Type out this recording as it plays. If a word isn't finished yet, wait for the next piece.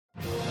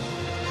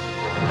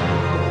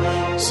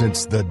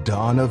Since the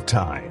dawn of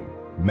time,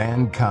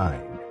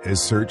 mankind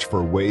has searched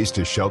for ways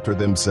to shelter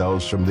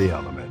themselves from the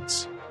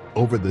elements.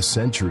 Over the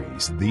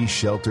centuries, these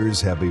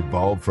shelters have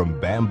evolved from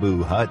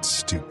bamboo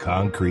huts to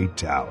concrete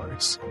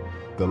towers.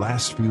 The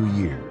last few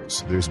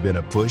years, there's been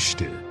a push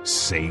to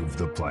save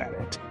the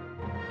planet.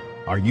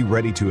 Are you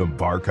ready to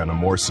embark on a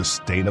more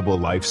sustainable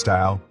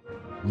lifestyle?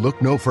 Look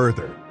no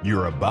further.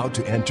 You're about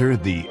to enter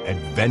the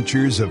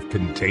adventures of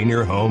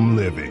container home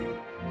living.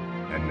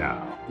 And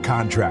now,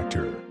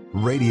 contractor,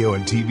 radio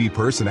and TV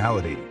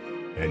personality,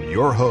 and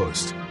your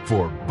host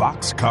for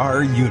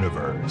Boxcar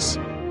Universe,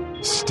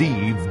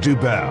 Steve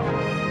Dubell.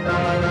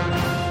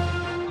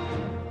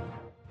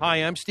 Hi,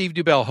 I'm Steve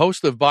Dubell,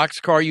 host of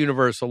Boxcar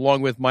Universe,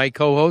 along with my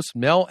co-host,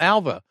 Mel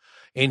Alva.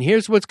 And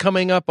here's what's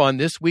coming up on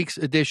this week's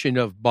edition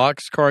of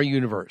Boxcar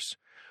Universe.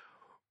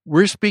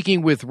 We're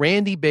speaking with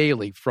Randy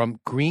Bailey from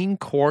Green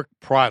Cork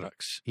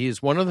Products. He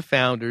is one of the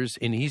founders,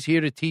 and he's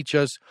here to teach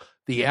us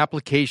the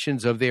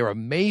applications of their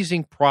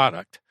amazing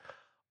product.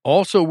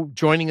 Also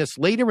joining us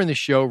later in the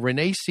show,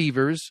 Renee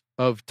Seevers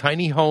of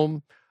Tiny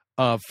Home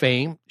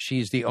fame.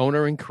 She's the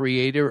owner and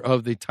creator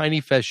of the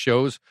TinyFest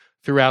Shows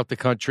throughout the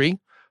country.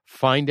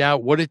 Find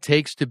out what it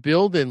takes to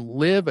build and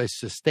live a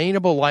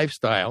sustainable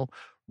lifestyle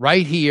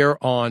right here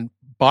on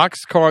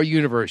Boxcar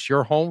Universe,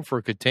 your home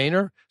for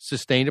container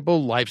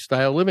sustainable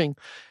lifestyle living.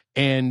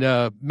 And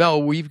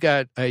Mel, we've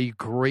got a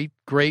great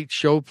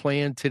show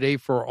planned today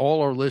for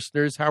all our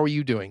listeners. How are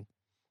you doing?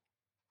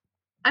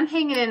 I'm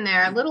hanging in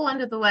there. A little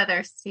under the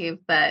weather, Steve,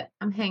 but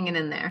I'm hanging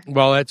in there.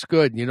 Well, that's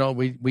good. You know,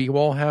 we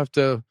all have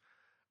to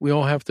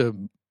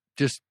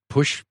just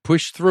push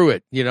through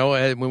it, you know,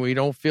 when we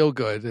don't feel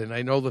good. And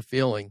I know the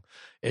feeling.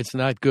 It's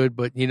not good,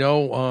 but you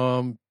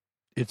know,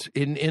 it's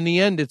in the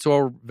end, it's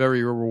all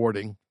very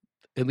rewarding.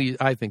 At least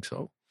I think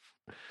so.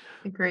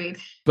 Agreed.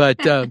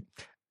 But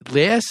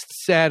last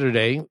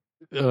Saturday,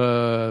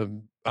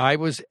 I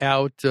was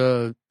out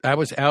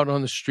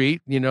on the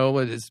street, you know,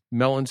 it's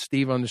Mel and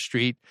Steve on the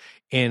street,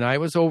 and I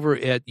was over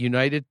at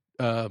United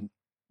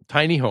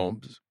Tiny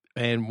Homes,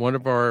 and one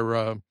of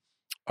our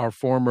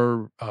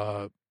former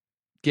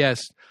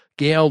guests,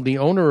 Gail, the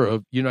owner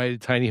of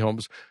United Tiny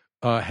Homes,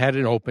 had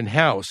an open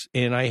house,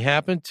 and I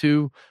happened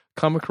to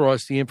come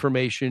across the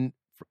information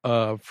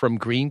from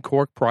Green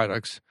Cork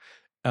Products,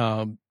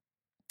 and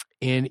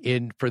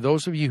for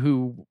those of you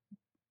who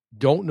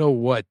don't know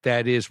what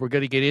that is, we're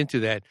going to get into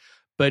that.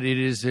 But it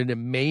is an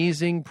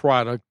amazing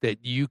product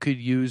that you could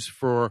use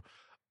for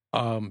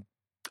a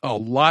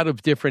lot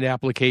of different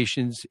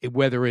applications,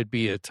 whether it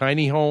be a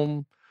tiny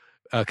home,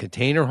 a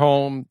container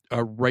home,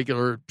 a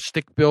regular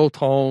stick-built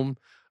home,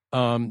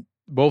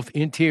 both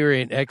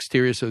interior and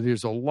exterior. So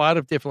there's a lot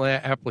of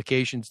different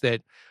applications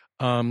that,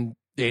 and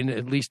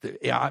at least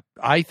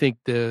I think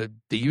the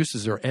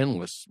uses are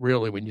endless,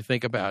 really, when you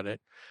think about it.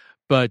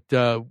 But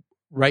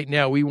right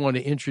now we want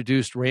to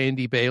introduce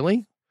Randy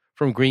Bailey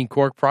from Green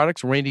Cork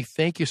Products. Randy,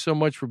 thank you so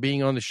much for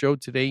being on the show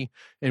today,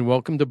 and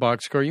welcome to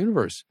Boxcar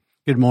Universe.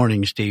 Good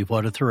morning, Steve.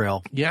 What a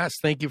thrill. Yes,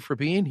 thank you for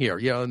being here.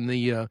 Yeah, in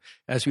the,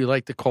 as we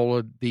like to call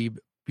it, the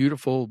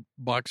beautiful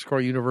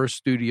Boxcar Universe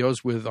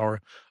studios with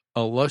our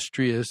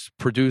illustrious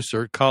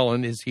producer,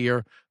 Colin, is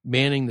here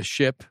manning the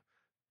ship.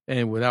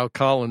 And without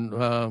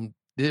Colin,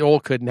 it all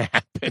couldn't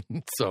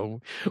happen. So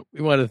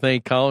we want to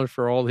thank Colin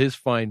for all his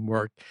fine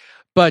work.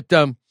 But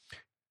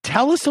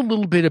tell us a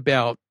little bit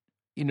about,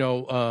 you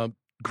know,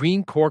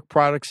 Green Cork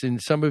Products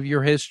and some of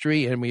your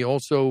history. And we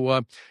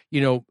also,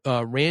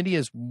 Randy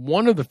is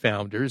one of the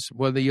founders.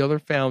 Well, the other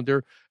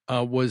founder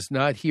was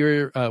not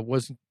here,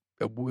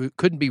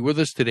 couldn't be with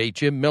us today,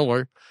 Jim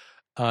Miller.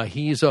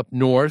 He's up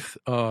north,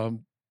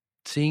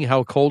 seeing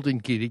how cold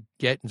it can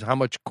get and how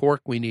much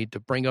cork we need to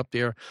bring up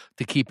there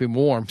to keep him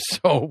warm.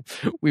 So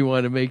we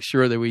want to make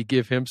sure that we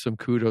give him some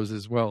kudos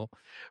as well.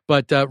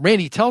 But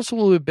Randy, tell us a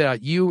little bit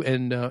about you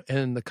and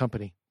the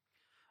company.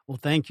 Well,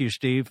 thank you,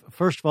 Steve.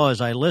 First of all,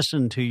 as I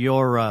listened to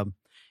your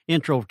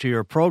intro to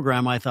your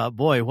program, I thought,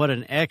 boy, what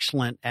an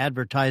excellent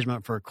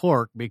advertisement for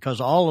cork, because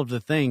all of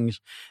the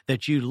things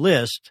that you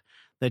list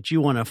that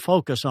you want to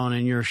focus on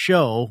in your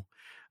show,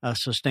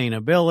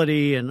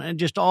 sustainability and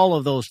just all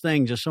of those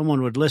things, if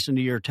someone would listen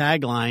to your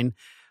tagline,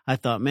 I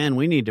thought, man,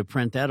 we need to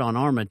print that on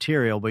our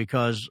material,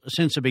 because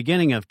since the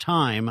beginning of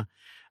time,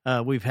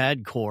 we've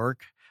had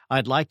cork.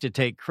 I'd like to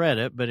take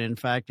credit, but in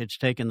fact, it's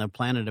taken the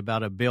planet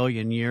about 1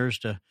 billion years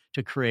to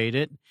create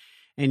it.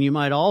 And you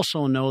might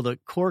also know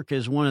that cork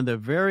is one of the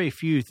very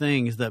few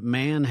things that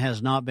man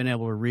has not been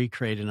able to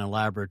recreate in a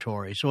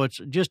laboratory. So it's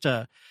just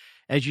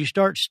as you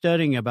start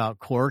studying about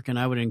cork, and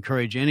I would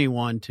encourage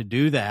anyone to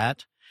do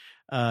that,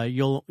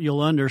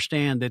 you'll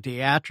understand that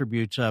the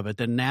attributes of it,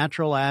 the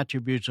natural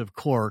attributes of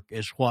cork,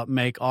 is what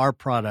make our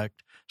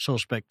product so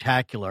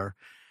spectacular.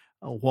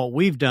 What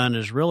we've done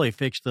is really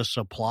fix the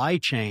supply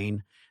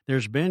chain.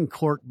 There's been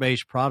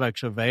cork-based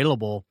products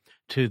available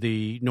to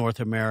the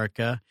North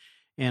America.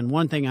 And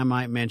one thing I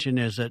might mention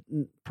is that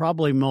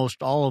probably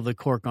most all of the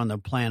cork on the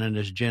planet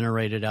is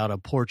generated out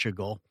of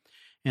Portugal.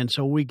 And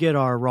so we get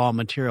our raw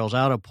materials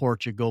out of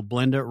Portugal,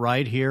 blend it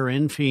right here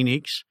in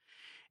Phoenix,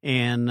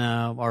 and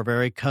are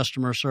very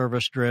customer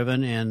service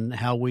driven in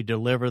how we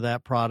deliver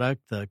that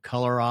product, the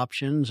color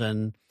options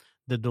and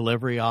the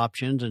delivery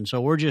options. And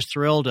so we're just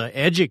thrilled to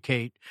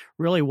educate.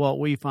 Really what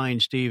we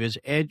find, Steve, is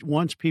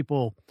once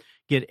people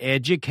get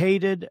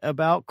educated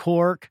about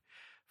cork,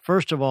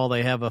 first of all,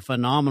 they have a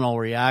phenomenal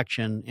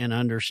reaction in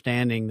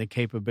understanding the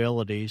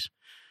capabilities.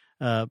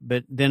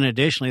 But then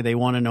additionally, they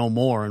want to know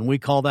more. And we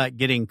call that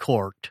getting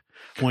corked.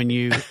 When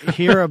you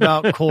hear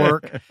about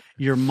cork,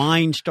 your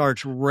mind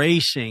starts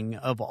racing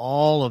of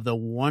all of the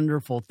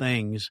wonderful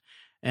things.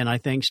 And I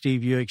think,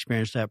 Steve, you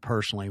experienced that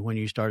personally when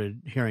you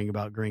started hearing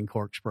about Green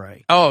Cork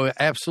spray. Oh,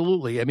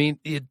 absolutely. I mean,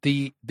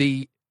 the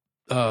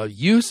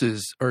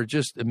uses are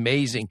just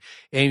amazing.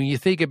 And you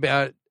think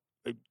about,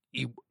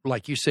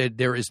 like you said,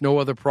 there is no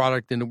other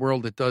product in the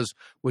world that does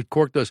what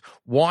cork does.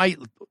 Why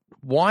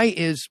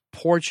is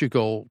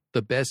Portugal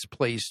the best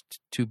place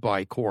to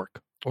buy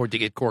cork or to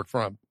get cork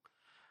from?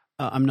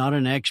 I'm not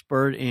an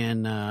expert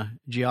in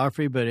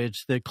geography, but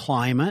it's the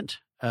climate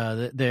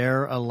that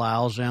there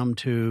allows them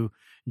to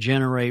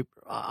generate,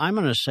 I'm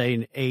going to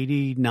say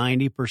 80,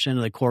 90%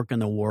 of the cork in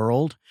the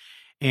world.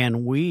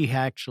 And we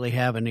actually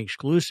have an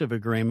exclusive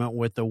agreement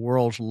with the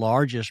world's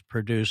largest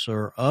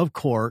producer of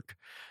cork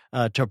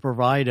to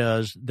provide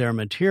us their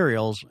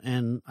materials.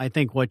 And I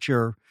think what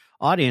your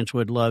audience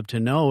would love to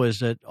know is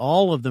that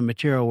all of the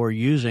material we're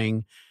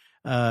using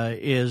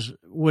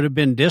would have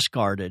been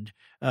discarded.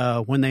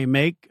 When they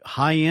make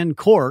high-end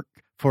cork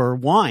for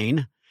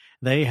wine,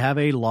 they have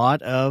a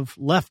lot of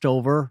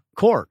leftover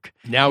cork.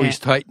 Now he's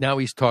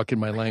talking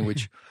my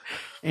language.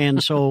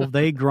 And so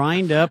they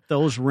grind up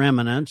those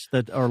remnants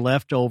that are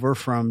left over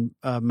from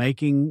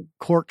making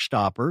cork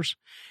stoppers,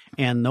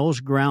 and those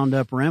ground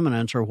up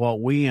remnants are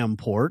what we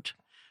import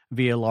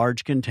via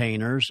large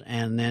containers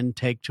and then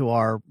take to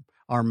our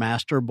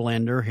master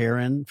blender here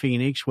in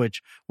Phoenix,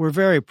 which we're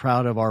very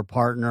proud of our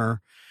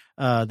partner.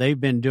 They've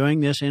been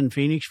doing this in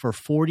Phoenix for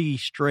 40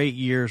 straight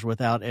years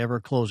without ever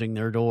closing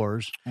their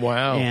doors.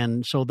 Wow.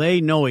 And so they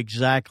know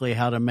exactly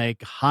how to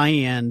make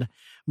high-end,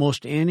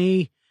 most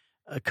any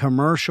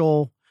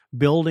commercial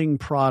building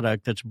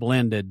product that's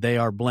blended, they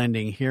are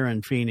blending here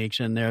in Phoenix,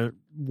 and they're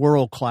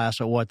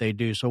world-class at what they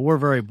do. So we're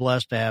very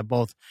blessed to have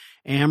both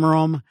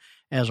Amram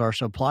as our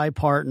supply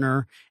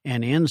partner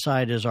and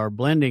Inside as our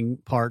blending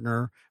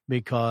partner,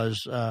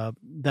 because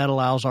that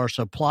allows our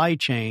supply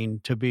chain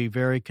to be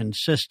very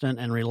consistent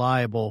and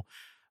reliable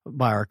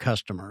by our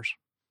customers.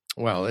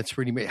 Wow, that's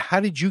pretty amazing. How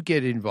did you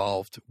get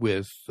involved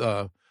with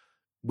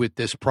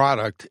this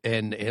product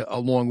and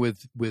along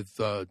with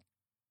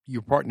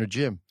your partner,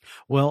 Jim?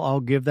 Well, I'll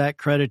give that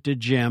credit to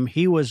Jim.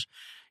 He was,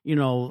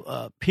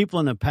 people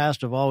in the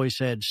past have always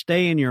said,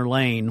 stay in your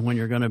lane when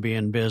you're going to be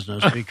in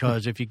business,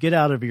 because if you get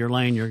out of your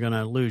lane, you're going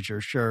to lose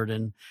your shirt.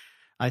 And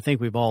I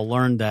think we've all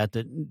learned that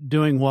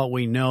doing what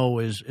we know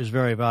is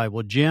very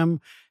valuable.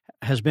 Jim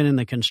has been in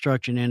the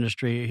construction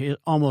industry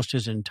almost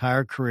his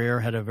entire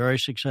career, had a very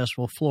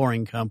successful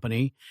flooring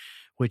company,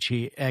 which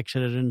he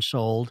exited and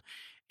sold.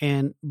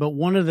 But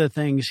one of the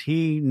things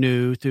he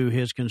knew through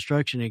his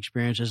construction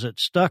experience is that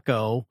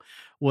stucco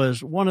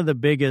was one of the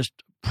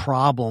biggest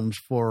problems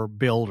for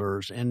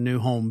builders and new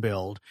home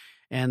build.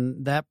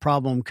 And that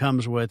problem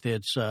comes with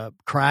its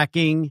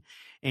cracking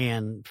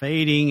and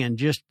fading and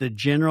just the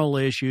general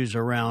issues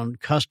around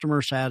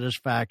customer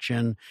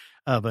satisfaction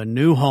of a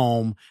new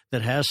home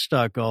that has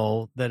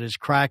stucco that is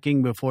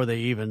cracking before they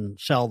even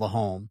sell the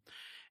home.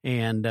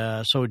 And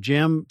so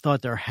Jim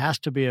thought there has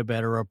to be a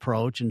better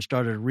approach and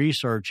started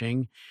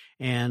researching,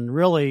 and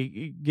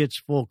really gets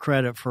full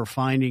credit for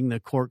finding the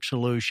cork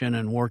solution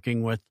and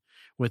working with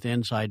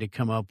Inside to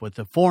come up with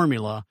the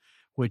formula,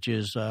 which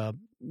is, a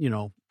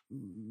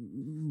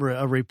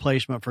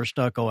replacement for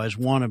stucco as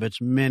one of its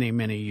many,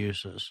 many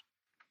uses.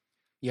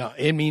 Yeah,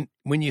 I mean,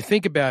 when you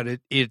think about it,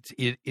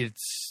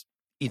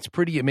 it's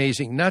pretty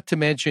amazing. Not to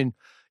mention,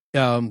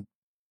 I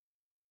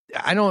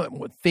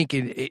don't think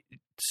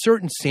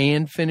certain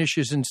sand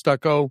finishes in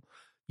stucco,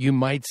 you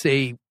might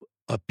say,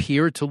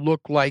 appear to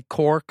look like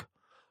cork,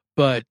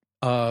 but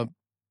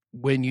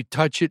when you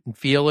touch it and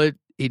feel it,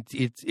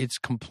 it's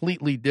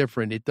completely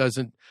different. It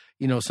doesn't,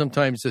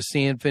 sometimes the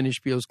sand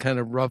finish feels kind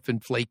of rough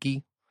and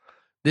flaky.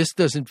 This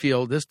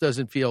feels,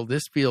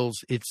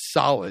 it's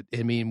solid.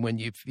 I mean, when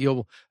you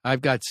feel,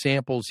 I've got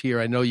samples here.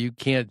 I know you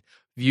can't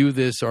view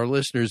this, our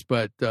listeners,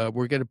 but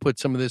we're going to put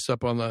some of this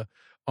up on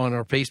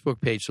our Facebook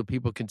page so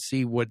people can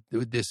see what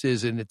this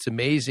is. And it's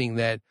amazing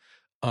that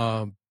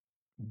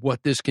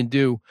what this can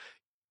do.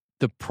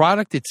 The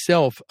product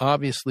itself,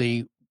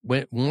 obviously,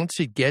 once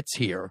it gets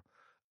here,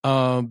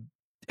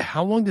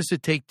 how long does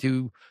it take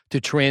to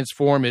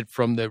transform it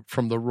from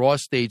the raw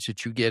stage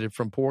that you get it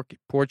from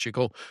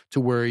Portugal to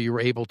where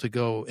you're able to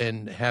go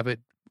and have it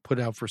put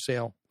out for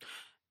sale?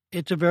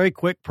 It's a very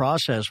quick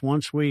process.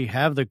 Once we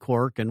have the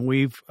cork, and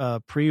we've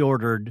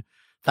pre-ordered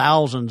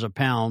thousands of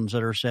pounds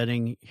that are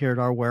sitting here at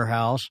our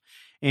warehouse,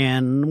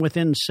 and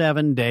within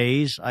 7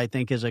 days, I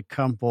think is a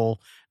comfortable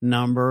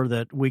number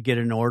that we get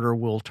an order,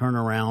 we'll turn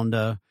around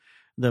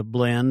the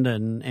blend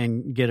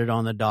and get it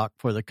on the dock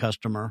for the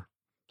customer.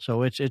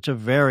 So it's a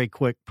very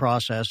quick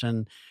process,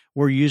 and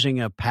we're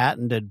using a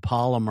patented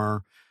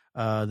polymer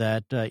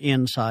that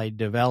Inside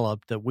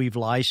developed that we've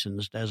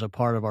licensed as a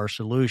part of our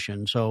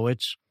solution. So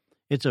it's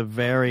a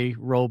very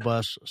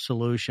robust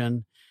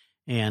solution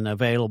and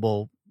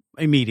available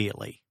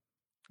immediately.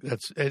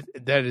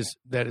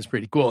 That is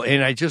pretty cool.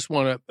 And I just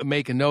want to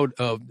make a note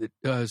of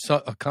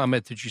a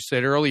comment that you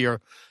said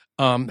earlier.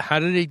 How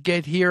did it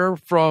get here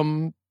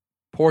from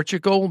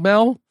Portugal,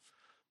 Mel?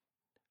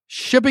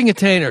 Shipping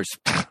containers.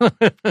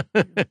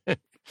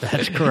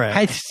 That's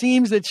correct. It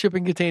seems that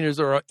shipping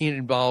containers are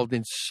involved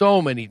in so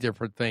many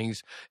different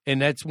things,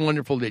 and that's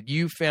wonderful that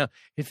you found.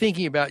 And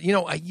thinking about,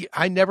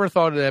 I never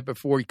thought of that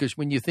before, because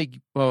when you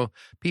think, well,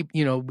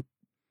 people,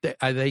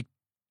 they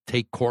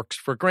take corks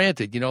for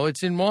granted.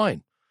 It's in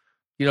wine.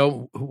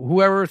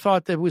 Whoever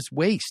thought that was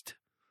waste.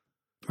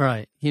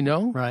 Right.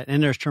 Right.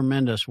 And there's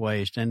tremendous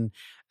waste. And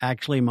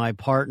actually, my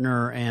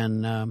partner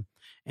and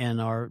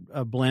our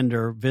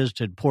blender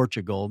visited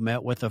Portugal,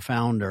 met with the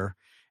founder,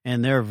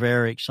 and they're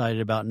very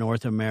excited about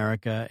North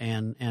America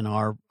and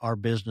our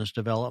business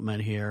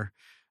development here.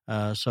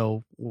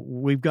 So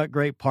we've got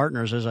great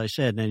partners, as I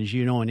said. And as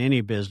you know, in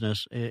any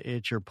business,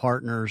 it's your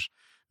partners,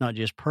 not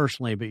just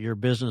personally, but your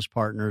business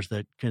partners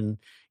that can,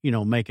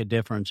 make a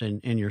difference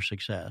in your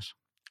success.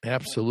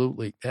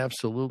 Absolutely.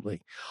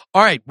 Absolutely.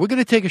 All right. We're going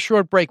to take a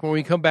short break. When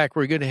we come back,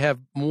 we're going to have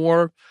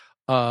more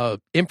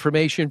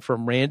information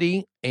from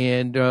Randy,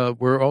 and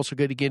we're also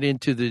going to get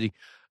into the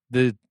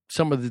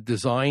some of the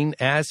design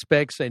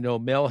aspects. I know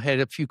Mel had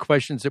a few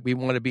questions that we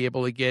want to be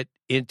able to get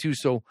into,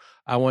 so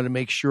I want to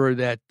make sure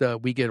that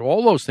we get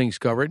all those things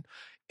covered.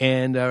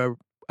 And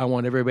I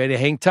want everybody to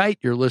hang tight.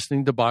 You're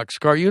listening to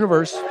Boxcar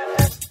Universe.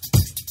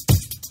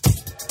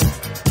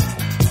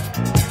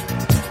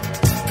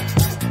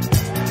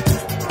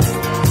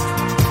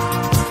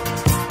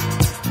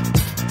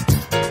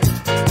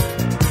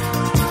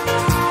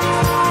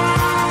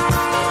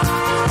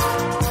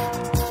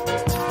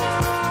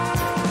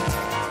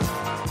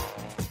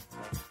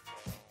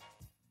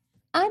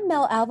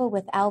 Alva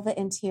with Alva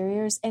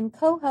Interiors and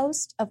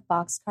co-host of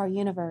Boxcar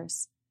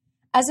Universe.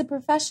 As a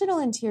professional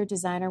interior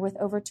designer with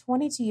over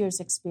 22 years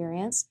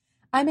experience,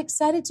 I'm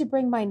excited to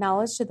bring my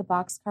knowledge to the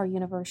Boxcar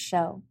Universe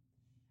show.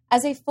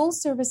 As a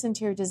full-service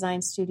interior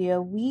design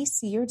studio, we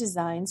see your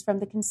designs from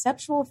the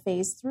conceptual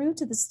phase through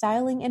to the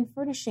styling and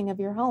furnishing of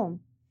your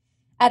home.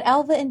 At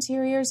Alva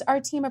Interiors, our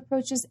team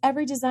approaches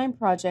every design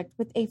project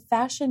with a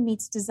fashion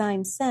meets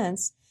design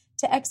sense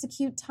to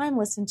execute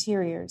timeless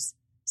interiors.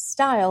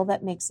 Style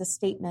that makes a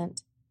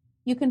statement.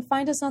 You can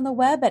find us on the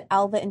web at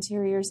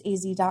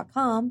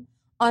alvainteriorsaz.com,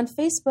 on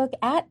Facebook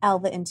at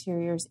Alva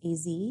Interiors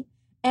AZ,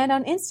 and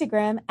on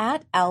Instagram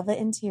at Alva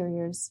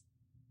Interiors.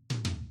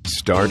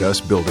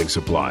 Stardust Building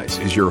Supplies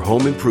is your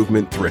home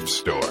improvement thrift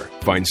store.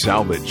 Find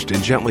salvaged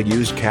and gently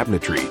used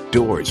cabinetry,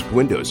 doors,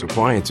 windows,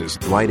 appliances,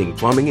 lighting,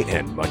 plumbing,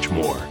 and much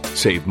more.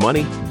 Save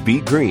money, be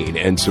green,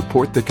 and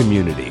support the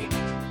community.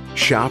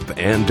 Shop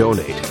and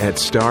donate at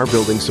Star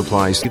Building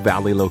Supplies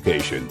Valley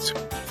locations.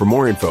 For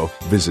more info,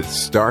 visit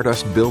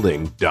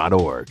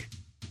stardustbuilding.org.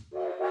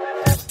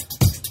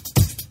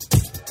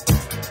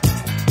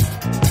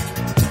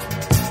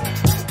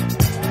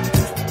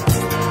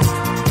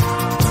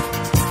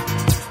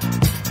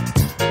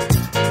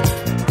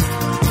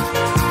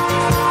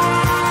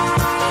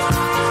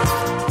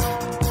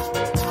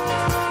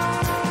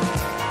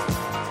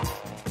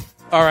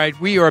 All right,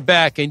 we are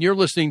back, and you're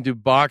listening to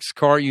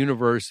Boxcar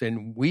Universe,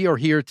 and we are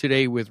here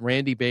today with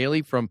Randy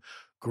Bailey from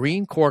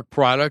Green Cork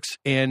Products.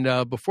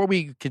 And before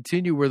we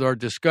continue with our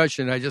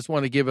discussion, I just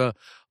want to give a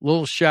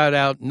little shout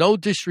out. No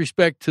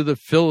disrespect to the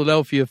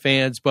Philadelphia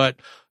fans, but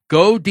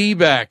go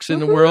D-backs in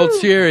the World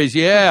Series.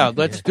 Yeah,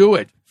 let's do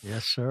it.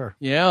 Yes, sir.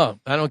 Yeah,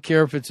 I don't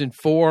care if it's in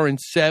 4 and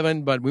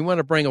 7, but we want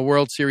to bring a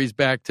World Series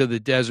back to the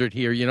desert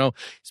here.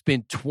 It's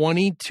been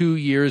 22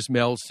 years,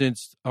 Mel,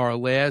 since our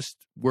last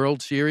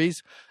World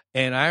Series.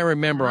 And I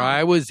remember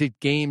I was at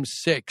Game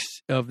 6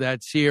 of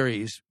that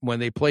series when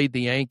they played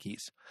the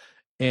Yankees.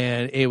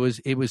 And it was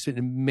an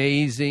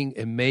amazing,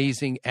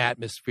 amazing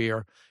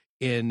atmosphere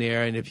in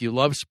there. And if you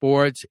love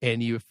sports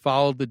and you've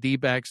followed the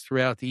D-backs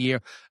throughout the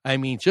year, I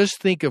mean,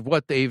 just think of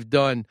what they've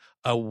done.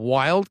 A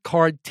wild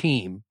card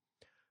team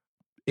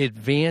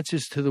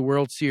advances to the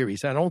World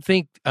Series. I don't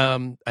think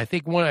I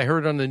think one I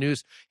heard on the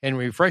news, and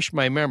refresh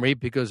my memory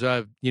because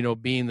of,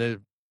 being the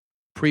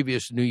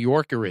previous New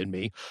Yorker in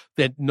me,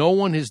 that no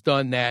one has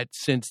done that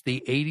since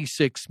the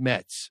 86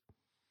 Mets.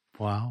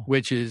 Wow.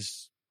 Which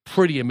is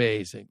pretty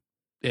amazing.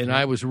 And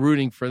I was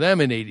rooting for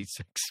them in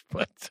 86,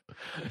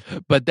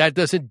 but that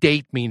doesn't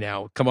date me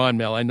now. Come on,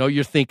 Mel. I know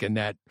you're thinking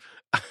that.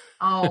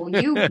 Oh,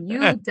 you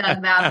dug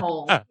that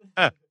hole.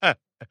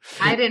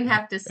 I didn't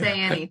have to say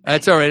anything.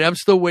 That's all right. I'm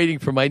still waiting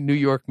for my New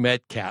York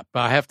Met cap.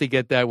 I have to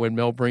get that when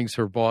Mel brings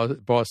her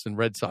Boston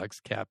Red Sox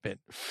cap in.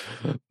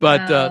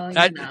 But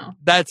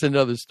that's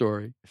another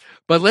story.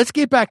 But let's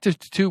get back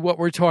to what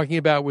we're talking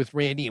about with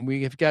Randy. And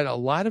we've got a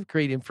lot of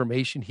great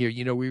information here.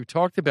 We've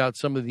talked about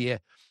some of the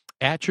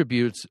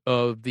attributes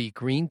of the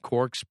Green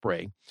Cork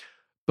spray.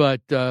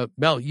 But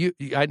Mel,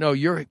 I know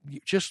you're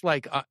just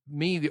like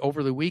me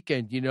over the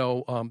weekend.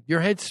 Your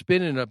head's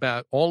spinning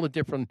about all the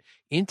different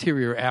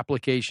interior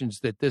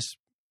applications that this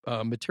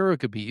material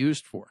could be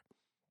used for.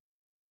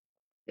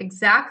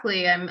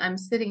 Exactly. I'm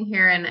sitting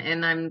here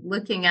and I'm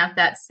looking at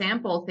that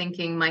sample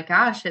thinking, my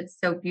gosh, it's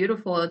so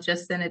beautiful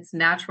just in its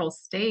natural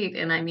state.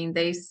 And I mean,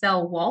 they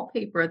sell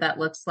wallpaper that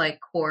looks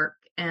like cork,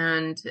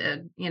 and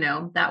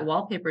that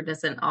wallpaper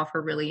doesn't offer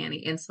really any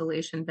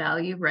insulation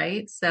value,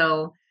 right?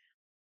 So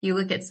you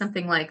look at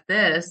something like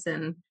this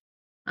and,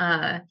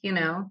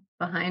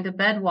 behind a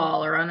bed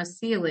wall or on a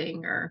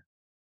ceiling, or,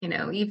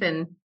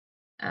 even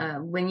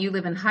when you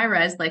live in high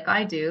rise like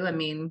I do, I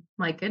mean,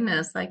 my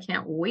goodness, I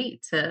can't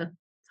wait to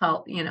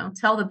tell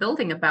the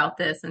building about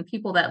this and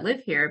people that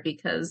live here,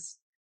 because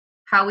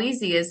how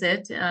easy is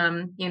it,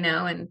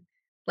 and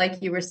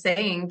like you were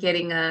saying,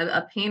 getting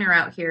a painter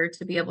out here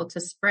to be able to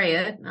spray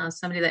it,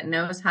 somebody that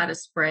knows how to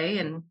spray.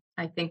 And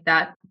I think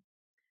that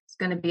it's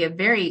going to be a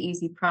very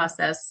easy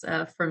process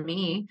for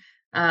me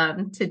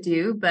to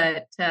do.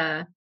 But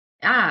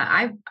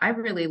I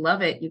really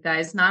love it, you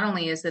guys. Not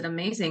only is it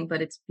amazing,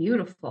 but it's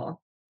beautiful.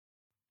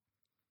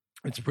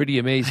 It's pretty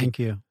amazing. Thank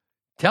you.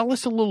 Tell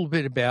us a little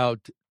bit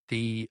about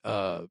the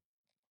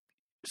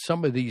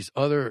some of these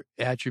other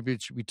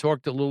attributes. We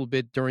talked a little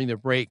bit during the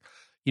break.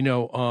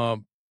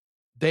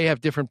 They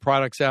have different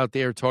products out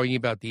there talking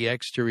about the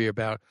exterior,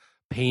 about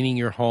painting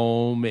your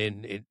home,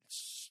 and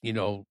it's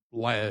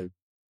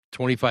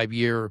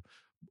 25-year,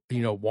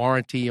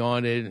 warranty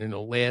on it, and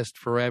it'll last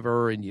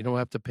forever, and you don't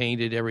have to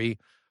paint it every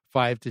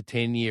 5 to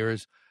 10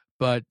 years.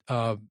 But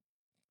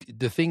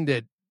the thing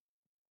that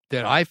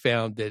I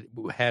found that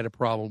had a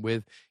problem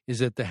with is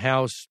that the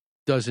house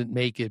doesn't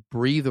make it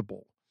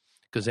breathable.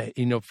 Because,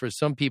 for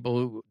some people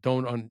who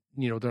don't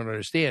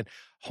understand,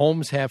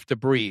 homes have to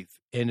breathe,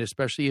 and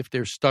especially if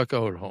they're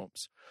stuccoed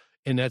homes.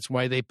 And that's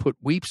why they put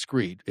weep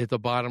screed at the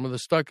bottom of the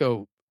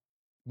stucco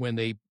when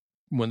they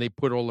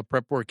put all the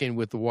prep work in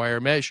with the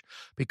wire mesh,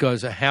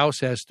 because a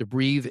house has to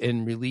breathe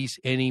and release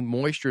any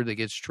moisture that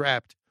gets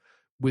trapped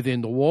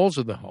within the walls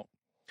of the home.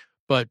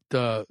 But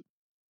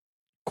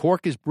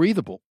cork is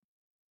breathable,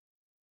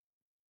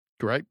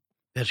 correct?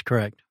 That's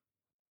correct.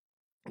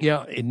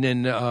 Yeah, and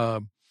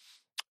then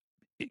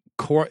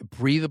cork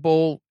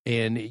breathable,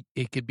 and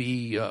it could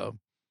be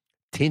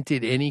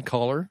tinted any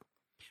color.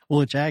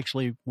 Well, it's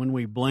actually, when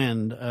we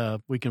blend,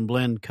 we can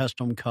blend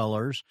custom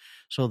colors.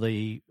 So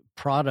the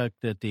product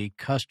that the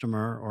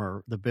customer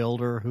or the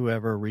builder,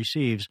 whoever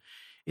receives,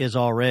 is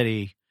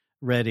already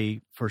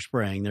ready for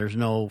spraying. There's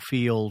no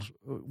field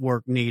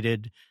work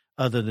needed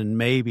other than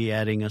maybe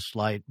adding a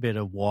slight bit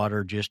of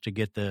water just to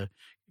get the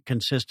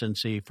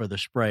consistency for the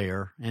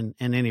sprayer. And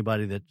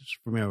anybody that's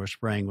familiar with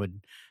spraying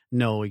would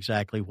know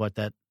exactly what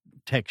that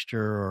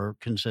texture or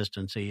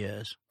consistency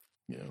is.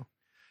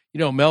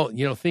 Yeah. Mel,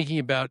 thinking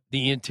about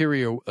the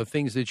interior of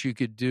things that you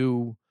could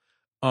do,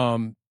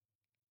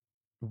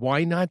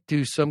 why not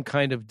do some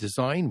kind of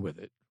design with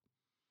it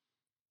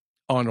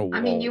on a wall?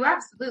 I mean, you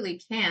absolutely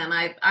can.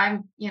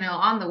 I'm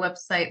on the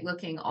website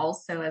looking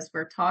also as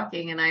we're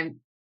talking, and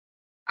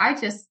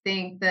I just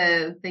think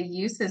the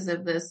uses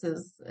of this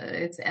is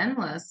it's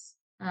endless.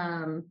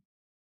 I'm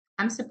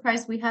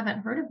surprised we haven't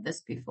heard of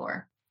this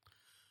before.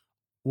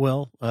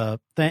 Well,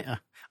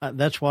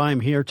 that's why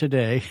I'm here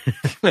today,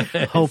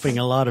 hoping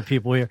a lot of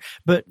people here.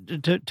 But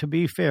to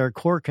be fair,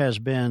 cork has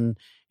been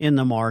in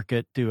the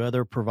market through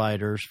other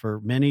providers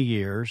for many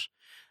years.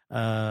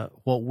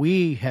 What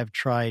we have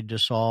tried to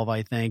solve,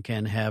 I think,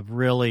 and have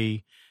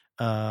really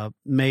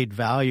made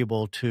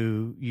valuable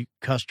to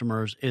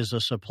customers is a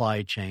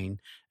supply chain.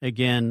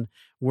 Again,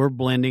 we're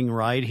blending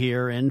right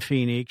here in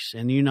Phoenix,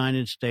 in the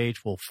United States.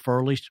 We're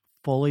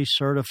fully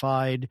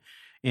certified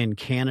in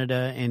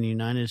Canada and the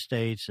United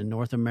States and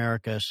North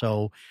America.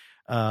 So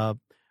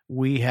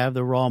we have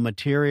the raw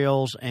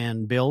materials,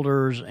 and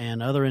builders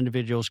and other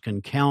individuals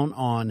can count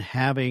on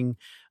having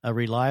a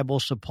reliable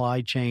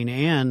supply chain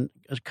and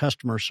a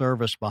customer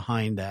service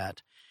behind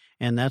that.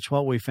 And that's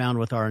what we found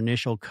with our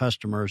initial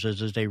customers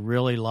is they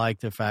really like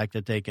the fact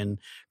that they can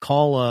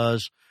call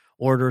us,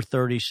 order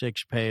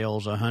 36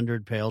 pails,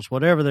 100 pails,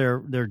 whatever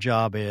their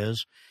job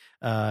is,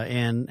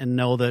 and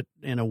know that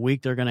in a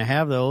week they're going to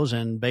have those.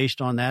 And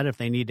based on that, if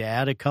they need to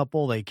add a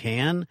couple, they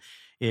can.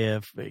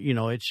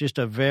 It's just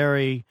a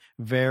very,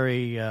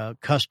 very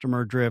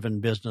customer-driven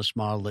business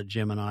model that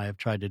Jim and I have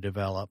tried to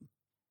develop.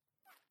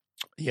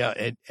 Yeah,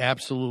 it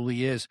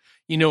absolutely is.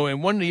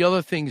 And one of the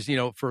other things,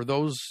 for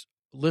those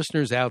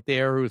listeners out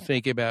there who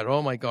think about,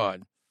 oh my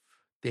God,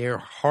 they're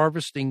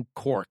harvesting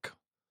cork.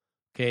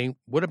 Okay,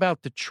 what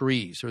about the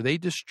trees? Are they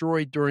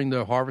destroyed during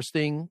the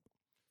harvesting?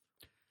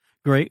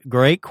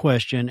 Great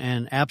question,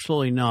 and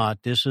absolutely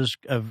not. This is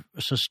a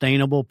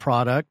sustainable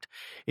product.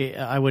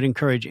 I would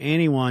encourage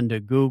anyone to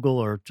Google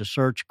or to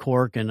search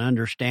cork and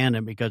understand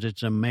it, because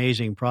it's an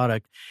amazing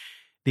product.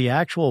 The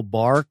actual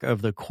bark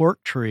of the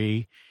cork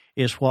tree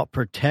is what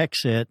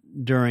protects it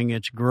during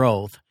its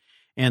growth.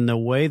 And the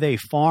way they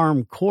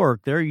farm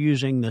cork, they're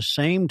using the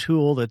same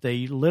tool that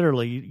they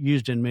literally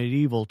used in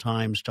medieval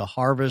times to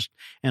harvest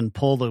and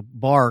pull the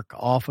bark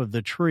off of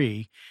the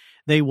tree.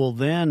 They will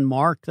then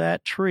mark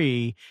that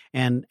tree,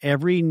 and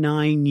every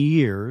 9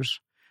 years,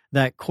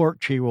 that cork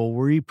tree will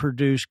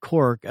reproduce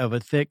cork of a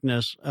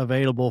thickness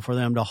available for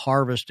them to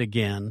harvest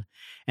again.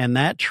 And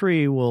that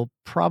tree will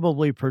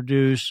probably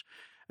produce,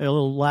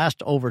 it'll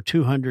last over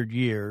 200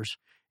 years.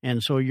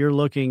 And so you're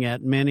looking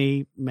at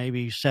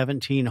maybe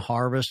 17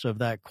 harvests of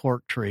that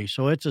cork tree.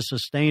 So it's a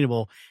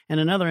sustainable. And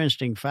another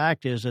interesting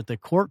fact is that the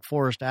cork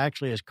forest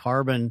actually is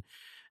carbon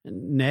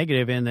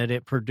negative in that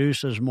it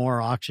produces more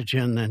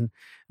oxygen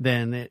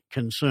than it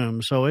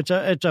consumes. So it's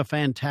a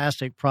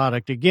fantastic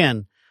product.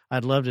 Again,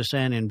 I'd love to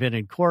say I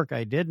invented cork.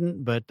 I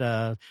didn't, but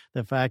the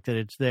fact that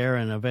it's there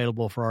and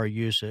available for our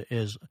use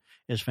is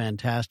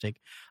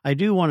fantastic. I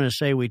do want to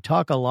say we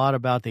talk a lot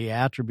about the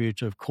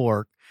attributes of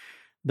cork.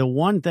 The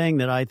one thing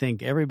that I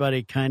think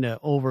everybody kind of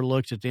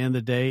overlooks at the end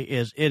of the day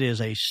is it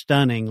is a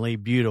stunningly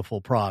beautiful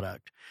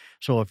product.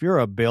 So if you're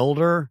a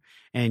builder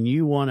and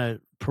you want to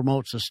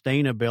promote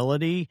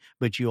sustainability,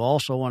 but you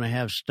also want to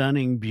have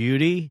stunning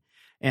beauty,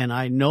 and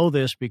I know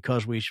this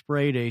because we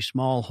sprayed a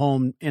small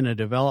home in a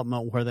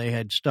development where they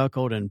had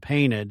stuccoed and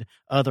painted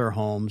other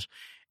homes,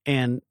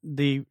 and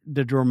the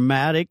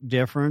dramatic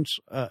difference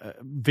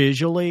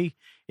visually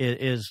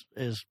is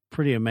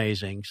pretty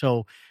amazing.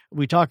 So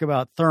we talk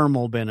about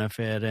thermal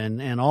benefit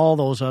and all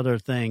those other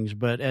things,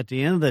 but at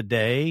the end of the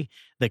day,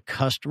 the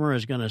customer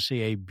is going to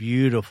see a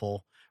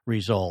beautiful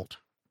result.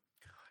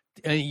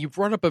 And you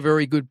brought up a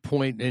very good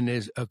point, and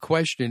there's a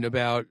question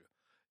about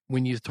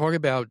when you talk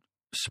about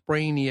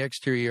spraying the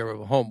exterior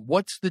of a home,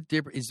 what's the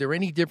difference? Is there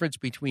any difference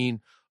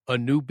between a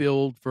new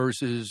build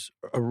versus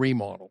a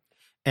remodel?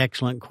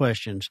 Excellent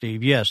question,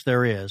 Steve. Yes,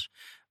 there is.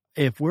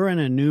 If we're in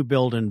a new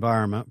build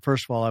environment,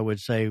 first of all, I would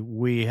say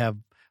we have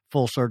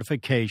full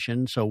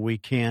certification, so we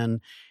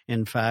can,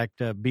 in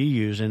fact, be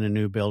used in a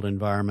new build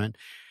environment.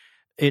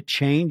 It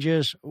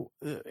changes.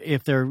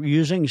 If they're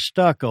using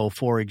stucco,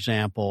 for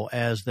example,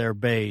 as their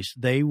base,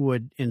 they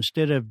would,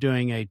 instead of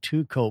doing a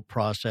 2-coat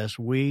process,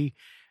 we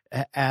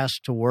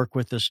asked to work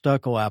with the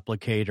stucco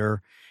applicator,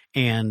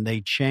 and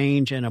they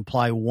change and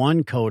apply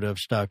 1 coat of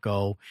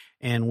stucco,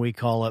 and we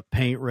call it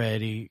paint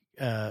ready,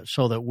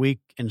 so that we,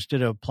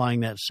 instead of applying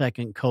that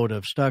 2nd coat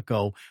of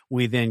stucco,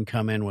 we then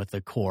come in with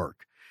the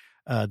cork.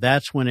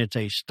 That's when it's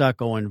a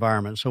stucco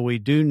environment. So we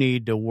do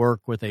need to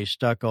work with a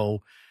stucco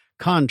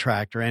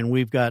contractor, and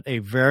we've got a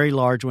very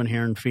large one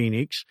here in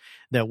Phoenix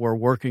that we're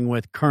working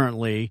with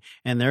currently,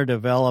 and they're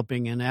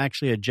developing and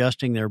actually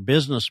adjusting their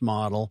business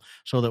model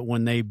so that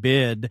when they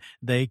bid,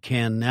 they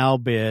can now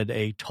bid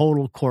a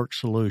total cork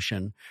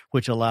solution,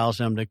 which allows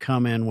them to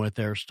come in with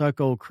their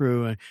stucco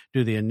crew and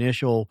do the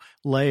initial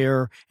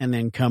layer and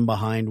then come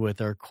behind with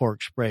their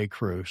cork spray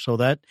crew. So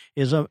that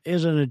is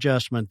an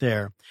adjustment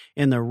there.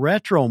 In the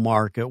retro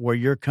market, where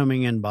you're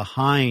coming in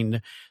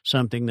behind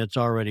something that's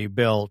already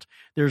built,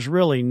 there's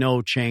really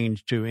no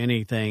change to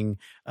anything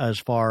as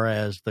far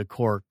as the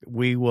cork.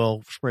 We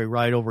will spray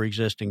right over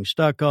existing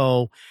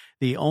stucco.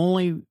 The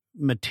only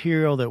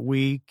material that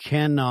we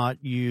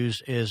cannot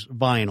use is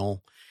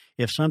vinyl.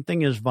 If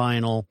something is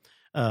vinyl,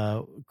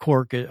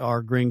 cork,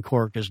 our green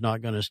cork, is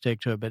not going to stick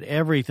to it. But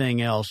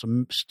everything else,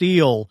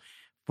 steel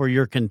for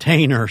your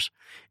containers,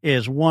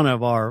 is one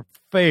of our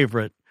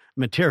favorite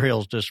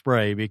materials to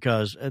spray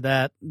because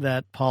that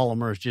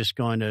polymer is just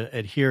going to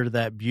adhere to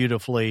that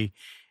beautifully,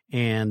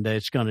 and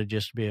it's going to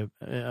just be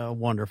a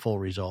wonderful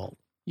result.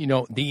 You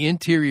know, the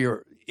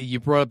interior, you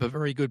brought up a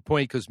very good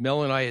point because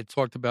Mel and I had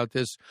talked about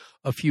this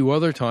a few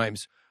other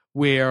times,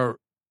 where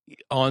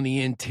on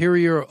the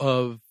interior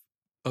of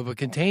a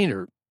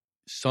container,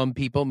 some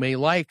people may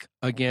like,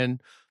 again,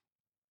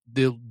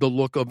 the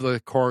look of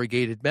the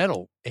corrugated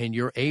metal, and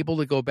you're able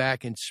to go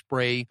back and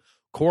spray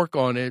cork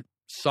on it,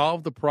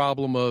 solve the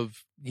problem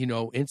of,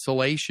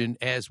 insulation,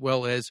 as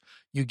well as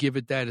you give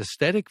it that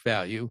aesthetic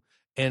value,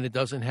 and it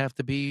doesn't have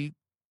to be,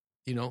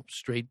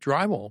 straight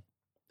drywall.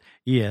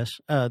 Yes,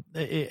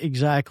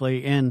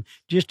 exactly. And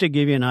just to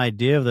give you an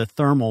idea of the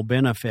thermal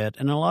benefit,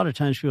 and a lot of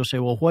times people say,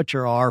 well, what's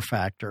your R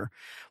factor?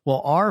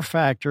 Well, R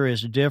factor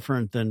is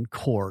different than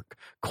cork.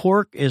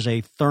 Cork is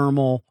a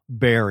thermal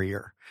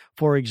barrier.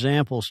 For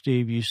example,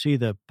 Steve, you see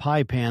the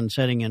pie pan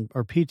setting in,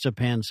 or pizza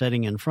pan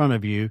setting in front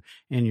of you,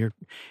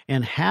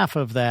 and half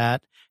of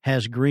that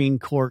has green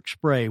cork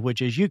spray,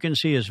 which, as you can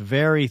see, is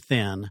very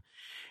thin,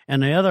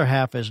 and the other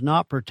half is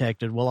not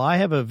protected. Well, I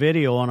have a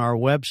video on our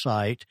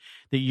website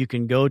that you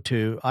can go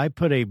to. I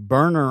put a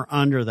burner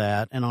under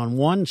that, and on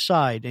one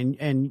side,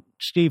 and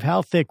Steve,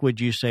 how thick would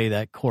you say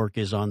that cork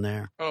is on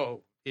there?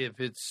 Oh, if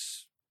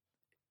it's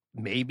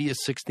maybe a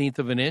 1/16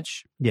 of an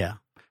inch. Yeah,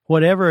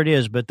 whatever it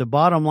is. But the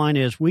bottom line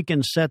is we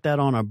can set that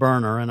on a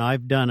burner, and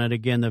I've done it.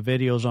 Again, the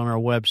video's on our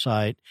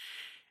website.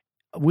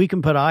 We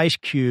can put ice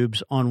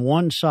cubes on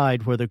one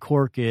side where the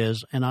cork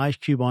is, an ice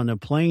cube on the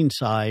plain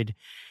side,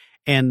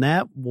 and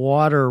that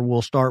water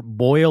will start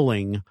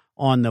boiling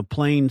on the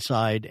plain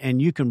side,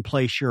 and you can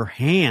place your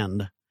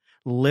hand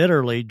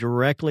literally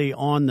directly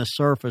on the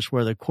surface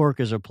where the cork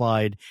is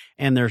applied,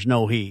 and there's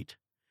no heat.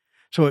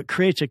 So it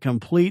creates a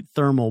complete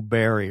thermal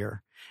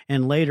barrier.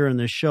 And later in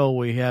the show,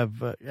 we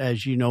have,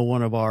 as you know,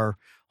 one of our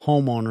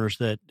homeowners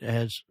that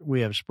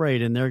we have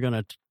sprayed, and they're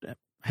going to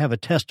have a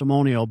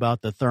testimonial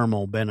about the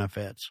thermal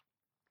benefits.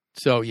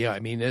 So, yeah, I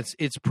mean,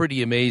 it's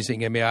pretty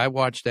amazing. I mean, I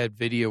watched that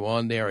video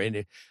on there,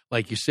 and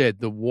like you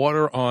said, the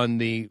water on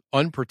the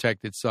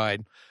unprotected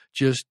side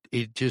just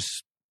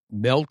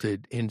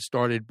melted and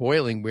started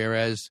boiling,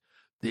 whereas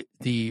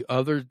the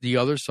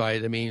other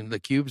side, I mean, the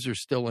cubes are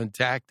still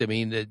intact. I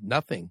mean,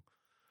 nothing.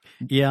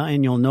 Yeah,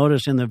 and you'll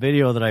notice in the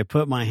video that I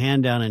put my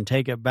hand down and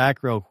take it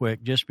back real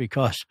quick, just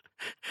because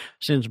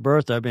since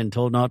birth I've been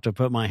told not to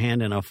put my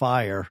hand in a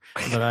fire.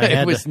 But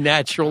it was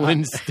natural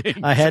instinct.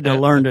 I had to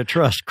learn to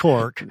trust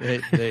cork.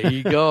 There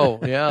you go.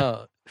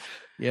 Yeah.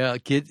 Yeah,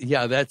 kids.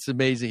 Yeah, that's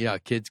amazing. Yeah,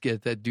 kids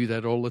do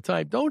that all the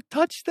time. Don't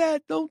touch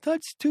that. Don't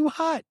touch too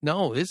hot.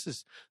 No, it's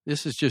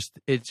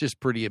just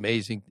pretty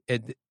amazing.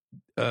 And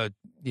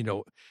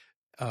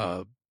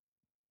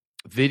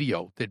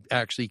video that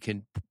actually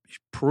can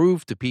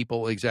prove to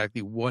people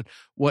exactly what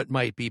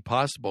might be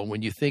possible.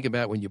 When you think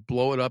about when you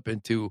blow it up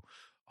into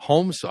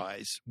home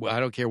size, well, I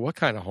don't care what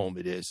kind of home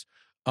it is,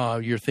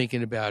 you're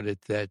thinking about it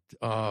that,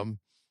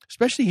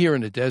 especially here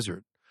in the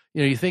desert,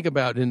 you think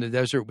about in the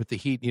desert with the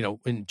heat,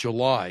 in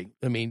July,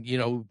 I mean,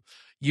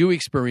 you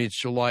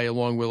experienced July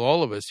along with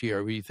all of us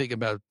here. When you think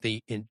about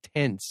the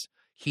intense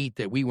heat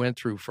that we went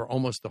through for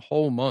almost the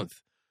whole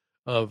month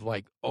of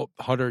like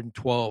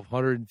 112,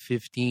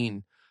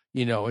 115,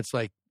 it's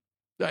like,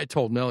 I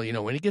told Mel,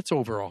 when it gets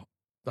over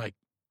like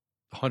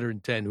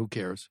 110, who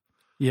cares?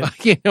 Yeah.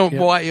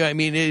 Boy, I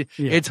mean,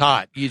 it's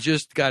hot. You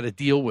just got to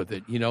deal with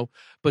it,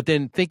 But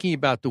then thinking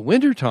about the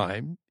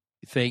wintertime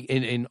thing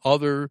in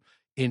other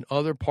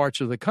parts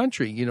of the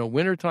country,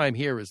 wintertime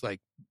here is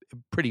like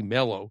pretty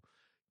mellow.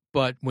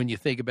 But when you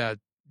think about,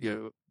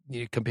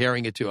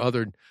 comparing it to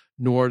other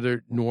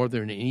northern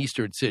and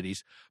eastern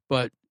cities,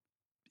 but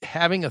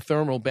having a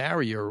thermal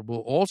barrier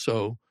will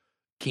also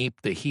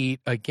keep the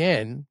heat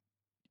again,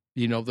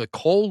 the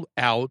cold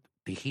out,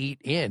 the heat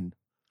in.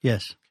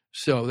 Yes.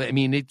 So, I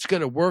mean, it's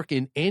going to work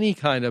in any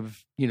kind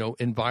of,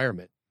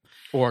 environment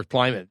or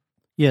climate.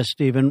 Yes,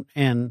 Stephen,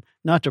 and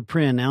not to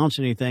pre-announce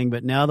anything,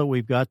 but now that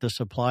we've got the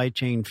supply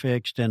chain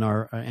fixed and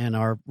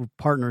our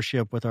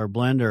partnership with our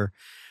blender,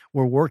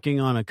 we're working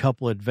on a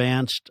couple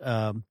advanced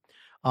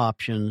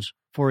options.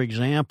 For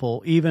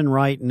example, even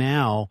right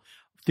now,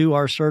 through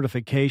our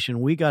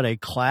certification, we got a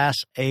Class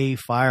A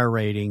fire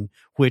rating,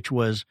 which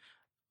was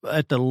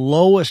at the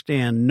lowest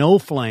end, no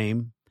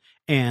flame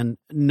and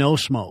no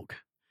smoke.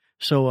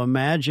 So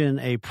imagine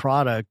a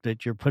product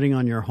that you're putting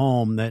on your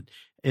home that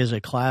is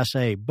a Class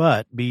A.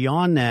 But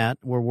beyond that,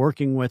 we're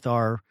working with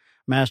our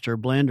master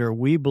blender.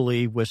 We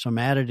believe with some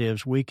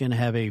additives, we can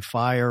have a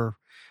fire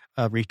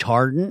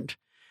retardant.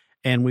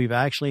 And we've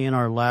actually in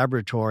our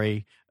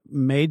laboratory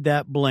made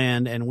that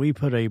blend, and we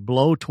put a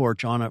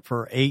blowtorch on it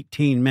for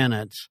 18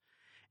 minutes,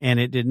 and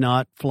it did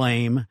not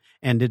flame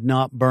and did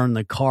not burn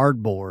the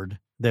cardboard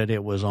that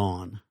it was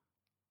on.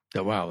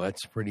 Oh, wow,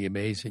 that's pretty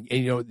amazing.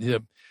 And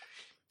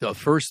the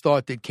first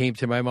thought that came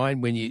to my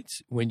mind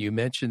when you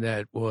mentioned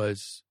that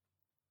was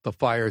the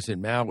fires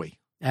in Maui.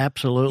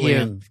 Absolutely.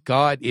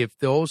 If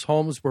those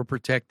homes were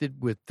protected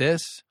with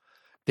this,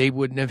 they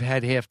wouldn't have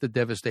had half the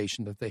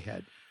devastation that they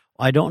had.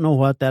 I don't know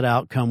what that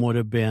outcome would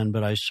have been,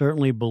 but I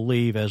certainly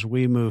believe as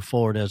we move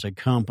forward as a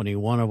company,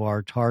 one of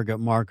our target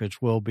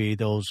markets will be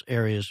those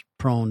areas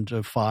prone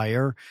to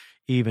fire,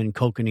 even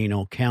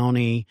Coconino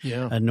County,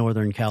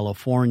 Northern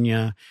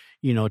California,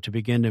 to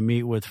begin to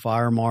meet with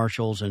fire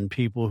marshals and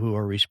people who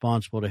are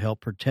responsible to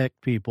help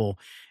protect people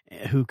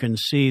who can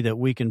see that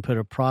we can put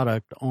a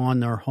product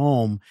on their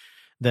home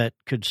that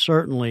could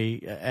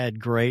certainly add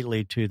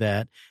greatly to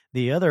that.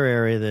 The other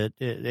area that,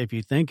 if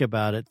you think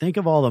about it, think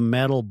of all the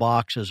metal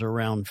boxes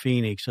around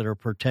Phoenix that are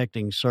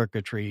protecting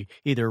circuitry,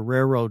 either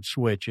railroad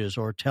switches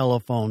or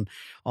telephone,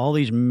 all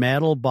these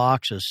metal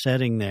boxes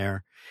sitting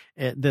there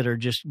that are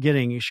just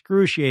getting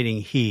excruciating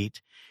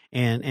heat.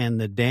 And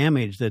the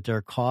damage that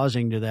they're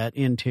causing to that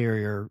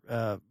interior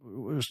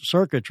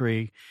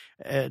circuitry,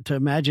 to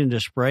imagine to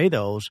spray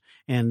those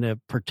and to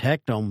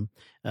protect them,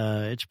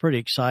 it's pretty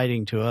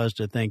exciting to us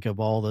to think of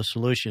all the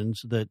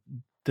solutions that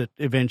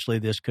eventually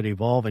this could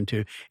evolve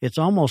into. It's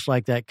almost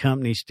like that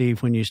company,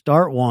 Steve, when you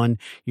start one,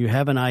 you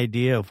have an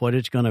idea of what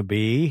it's going to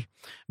be,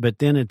 but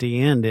then at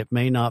the end, it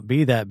may not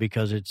be that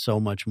because it's so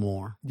much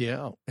more.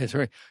 Yeah, that's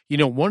right.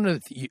 One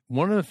of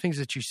the things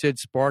that you said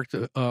sparked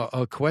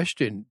a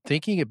question,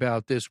 thinking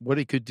about this, what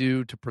it could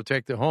do to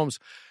protect the homes.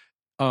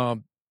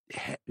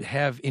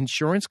 Have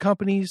insurance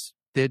companies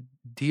that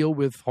deal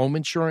with home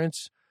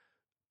insurance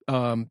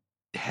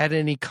had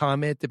any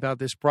comment about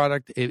this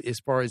product as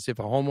far as if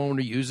a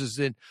homeowner uses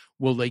it,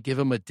 will they give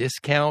them a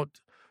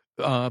discount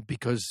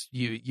because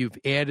you've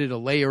added a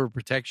layer of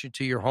protection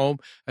to your home,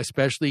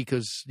 especially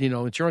because,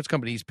 insurance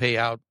companies pay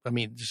out. I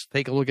mean, just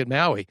take a look at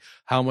Maui,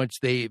 how much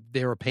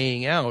they're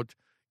paying out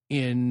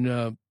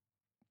in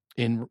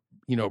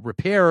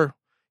repair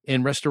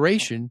and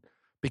restoration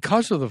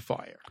because of the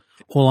fire.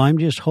 Well, I'm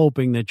just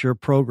hoping that your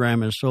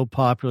program is so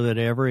popular that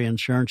every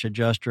insurance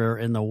adjuster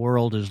in the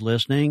world is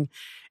listening,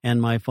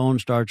 and my phone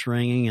starts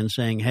ringing and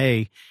saying,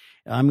 hey,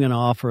 I'm going to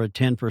offer a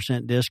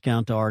 10%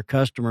 discount to our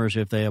customers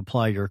if they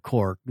apply your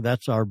cork.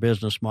 That's our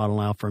business model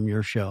now from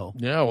your show.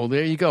 Yeah, well,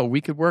 there you go.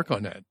 We could work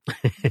on that.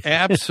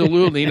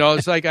 Absolutely.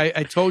 It's like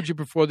I told you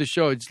before the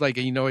show, it's like,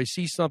 I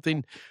see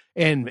something,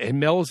 and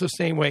Mel is the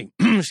same way.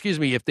 Excuse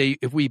me.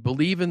 If we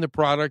believe in the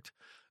product,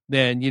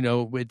 then,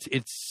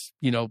 it's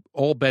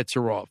all bets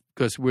are off,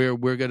 because we're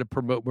going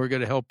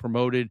to help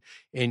promote it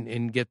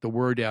and get the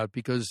word out,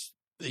 because,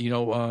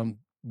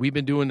 I've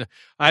been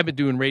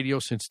doing radio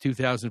since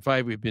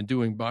 2005. We've been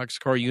doing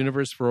Boxcar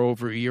Universe for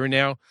over a year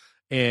now.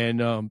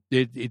 And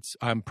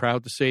I'm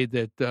proud to say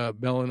that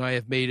Mel and I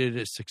have made it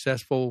a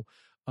successful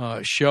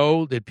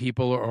show that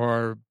people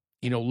are,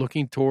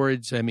 looking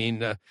towards. I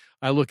mean,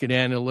 I look at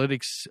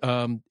analytics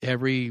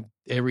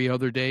every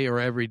other day or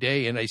every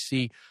day, and I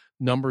see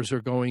numbers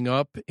are going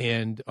up.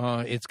 And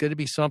it's going to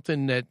be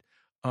something that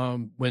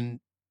when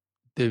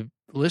the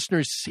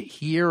listeners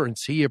hear and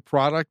see a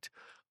product,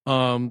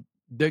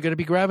 they're going to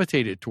be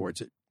gravitated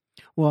towards it.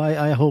 Well,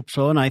 I hope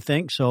so, and I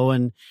think so,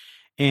 and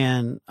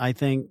I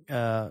think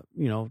to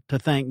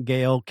thank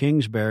Gail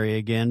Kingsbury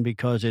again,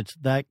 because it's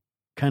that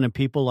kind of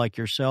people like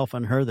yourself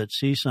and her that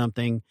see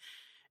something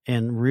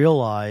and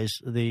realize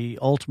the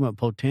ultimate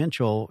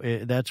potential.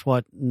 That's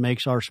what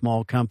makes our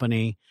small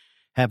company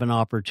have an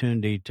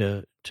opportunity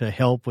to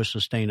help with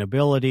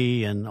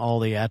sustainability and all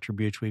the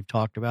attributes we've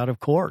talked about of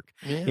cork.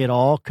 Yeah. It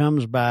all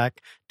comes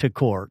back to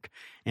cork.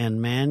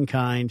 And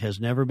mankind has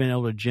never been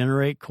able to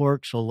generate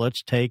cork, so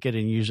let's take it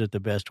and use it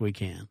the best we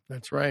can.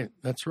 That's right.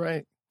 That's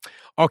right.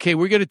 Okay,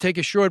 we're going to take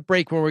a short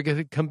break. When we're going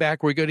to come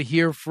back, we're going to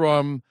hear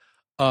from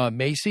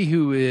Macy,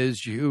 who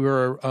is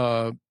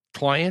your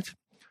client,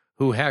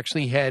 who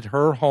actually had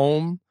her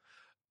home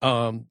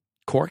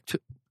corked.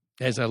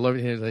 As I love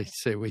it, I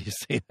say when you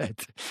say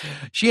that.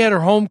 She had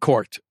her home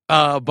corked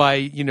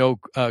by,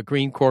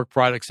 Green Cork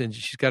Products, and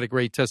she's got a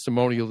great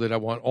testimonial that I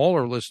want all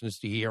our listeners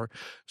to hear.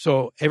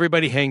 So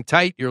everybody hang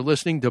tight. You're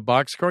listening to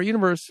Boxcar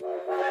Universe.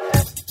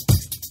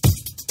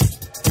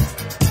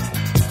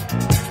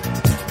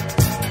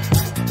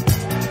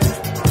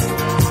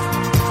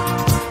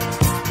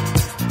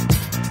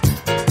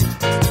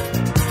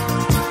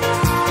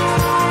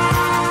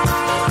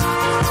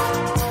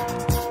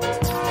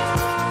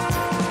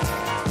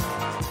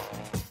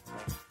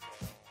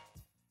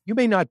 You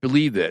may not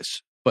believe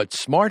this, but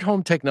smart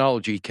home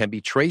technology can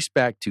be traced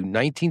back to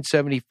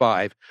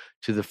 1975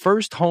 to the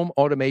first home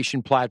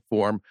automation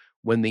platform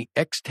when the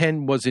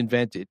X10 was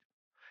invented.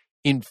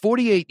 In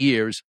 48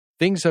 years,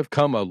 things have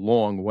come a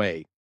long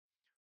way.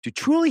 To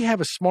truly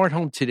have a smart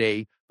home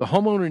today, the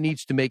homeowner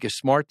needs to make a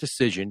smart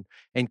decision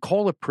and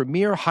call a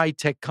premier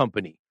high-tech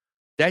company.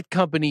 That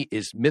company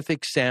is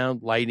Mythic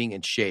Sound, Lighting,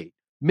 and Shade.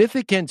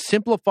 Mythic can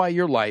simplify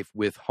your life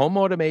with home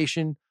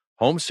automation,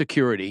 home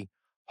security,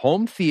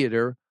 home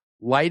theater,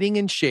 lighting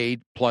and shade,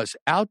 plus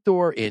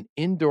outdoor and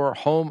indoor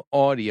home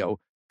audio,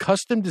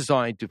 custom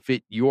designed to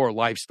fit your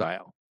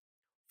lifestyle.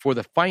 For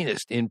the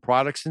finest in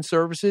products and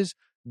services,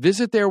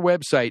 visit their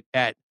website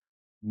at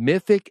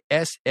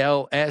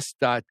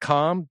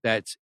mythicsls.com.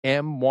 That's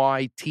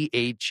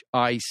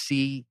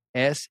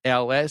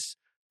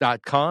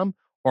mythicsls.com.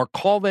 Or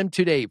call them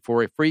today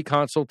for a free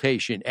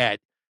consultation at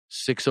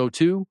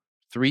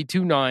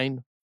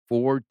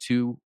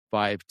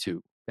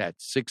 602-329-4252.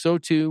 That's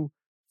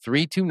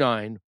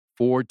 602-329-4252.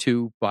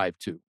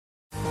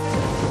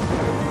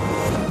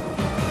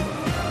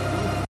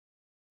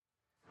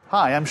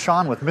 Hi, I'm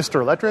Sean with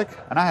Mr. Electric,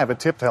 and I have a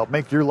tip to help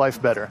make your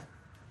life better.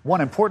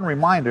 One important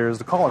reminder is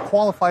to call a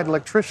qualified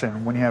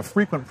electrician when you have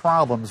frequent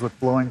problems with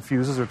blowing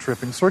fuses or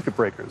tripping circuit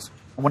breakers.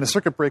 And when a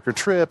circuit breaker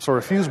trips or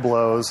a fuse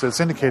blows,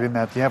 it's indicating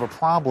that you have a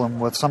problem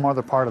with some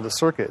other part of the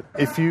circuit.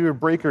 If your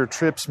breaker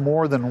trips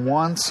more than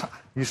once,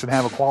 you should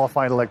have a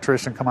qualified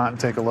electrician come out and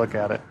take a look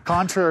at it.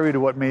 Contrary to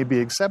what may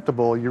be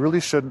acceptable, you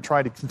really shouldn't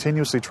try to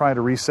continuously try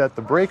to reset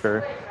the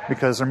breaker,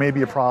 because there may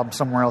be a problem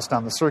somewhere else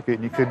down the circuit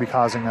and you could be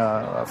causing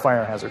a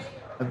fire hazard.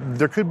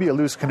 There could be a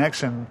loose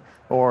connection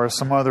or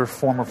some other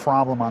form of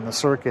problem on the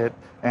circuit,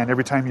 and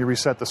every time you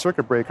reset the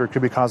circuit breaker, it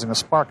could be causing a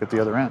spark at the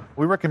other end.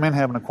 We recommend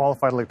having a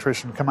qualified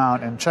electrician come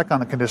out and check on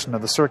the condition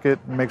of the circuit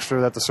and make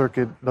sure that the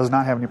circuit does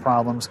not have any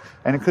problems.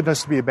 And it could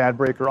just be a bad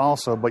breaker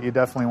also, but you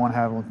definitely want to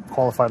have a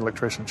qualified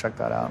electrician check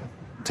that out.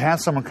 To have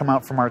someone come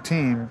out from our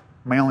team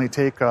may only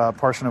take a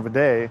portion of a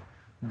day,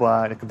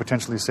 but it could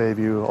potentially save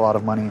you a lot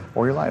of money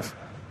or your life.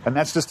 And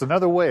that's just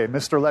another way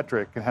Mr.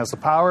 Electric has the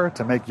power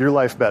to make your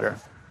life better.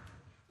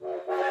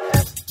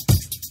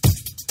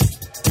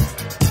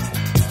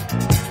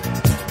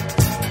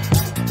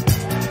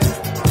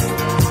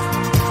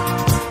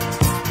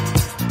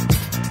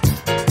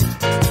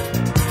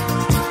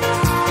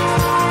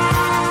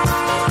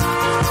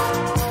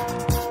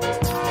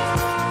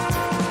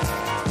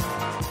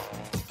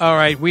 All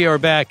right, we are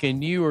back,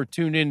 and you are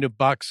tuned into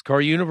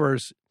Boxcar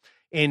Universe,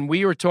 and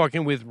we are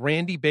talking with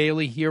Randy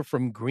Bailey here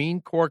from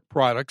Green Cork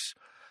Products,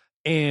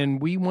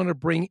 And we want to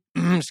bring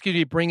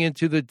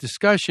into the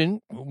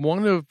discussion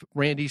one of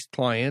Randy's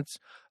clients.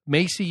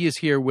 Macy is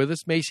here with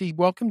us. Macy,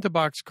 welcome to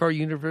Boxcar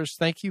Universe.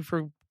 Thank you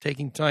for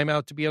taking time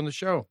out to be on the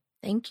show.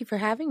 Thank you for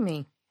having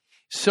me.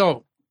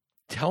 So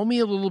tell me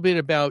a little bit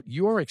about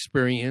your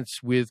experience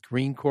with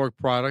Green Cork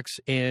Products,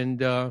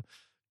 and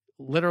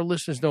let our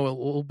listeners know a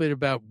little bit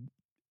about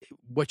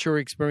what your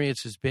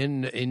experience has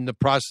been in the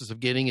process of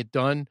getting it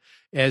done,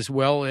 as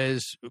well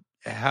as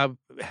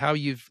how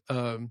you've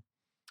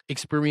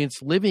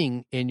experienced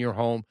living in your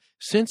home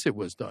since it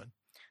was done.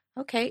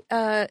 Okay.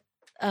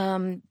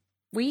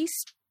 We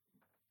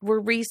were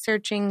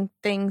researching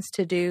things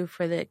to do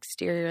for the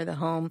exterior of the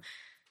home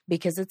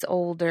because it's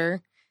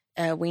older.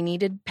 We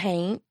needed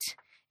paint.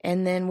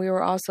 And then we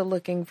were also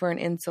looking for an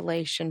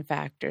insulation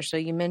factor. So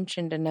you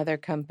mentioned another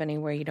company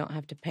where you don't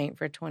have to paint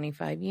for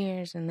 25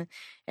 years.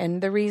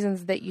 And the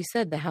reasons that you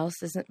said the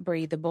house isn't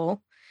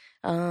breathable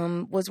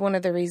was one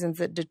of the reasons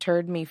that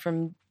deterred me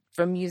from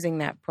using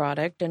that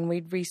product. And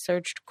we'd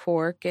researched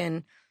cork,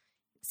 and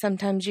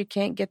sometimes you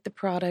can't get the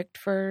product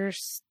for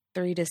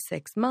 3 to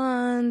 6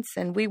 months.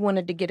 And we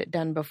wanted to get it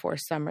done before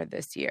summer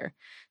this year.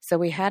 So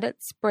we had it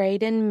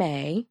sprayed in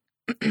May.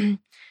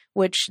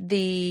 Which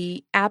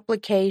the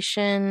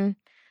application,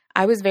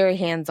 I was very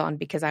hands-on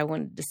because I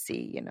wanted to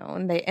see,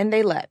 and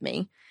they let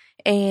me.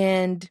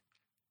 And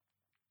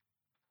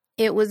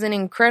it was an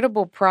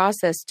incredible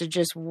process to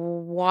just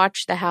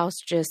watch the house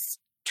just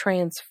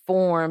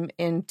transform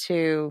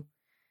into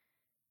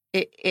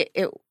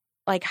it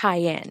like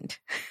high end.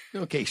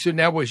 Okay, so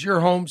now was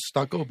your home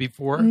stucco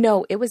before?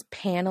 No, it was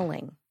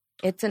paneling.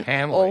 It's an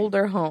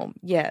older home,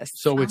 yes.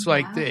 So it's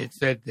it's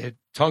that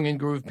tongue and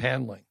groove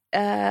paneling.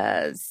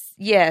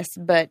 Yes,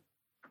 but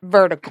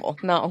vertical,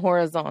 not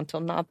horizontal,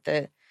 not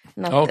the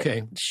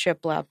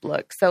shiplap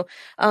look. So,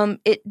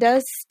 it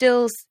does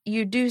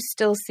you do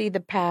still see the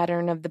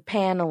pattern of the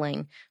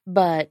paneling,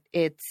 but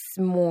it's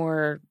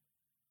more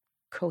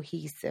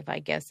cohesive, I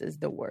guess is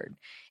the word.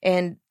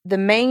 And the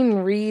main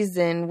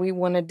reason we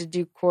wanted to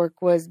do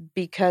cork was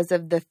because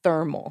of the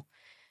thermal.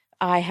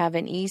 I have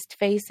an east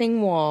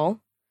facing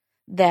wall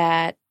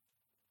that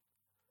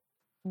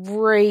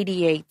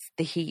radiates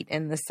the heat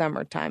in the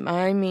summertime.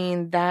 I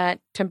mean,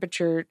 that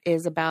temperature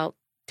is about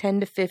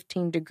 10 to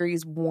 15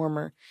 degrees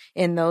warmer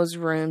in those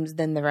rooms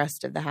than the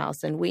rest of the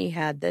house. And we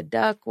had the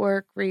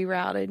ductwork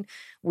rerouted.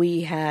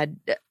 We had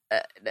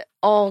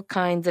all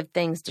kinds of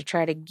things to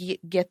try to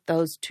get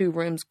those 2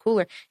 rooms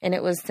cooler. And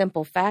it was a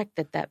simple fact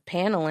that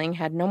paneling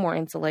had no more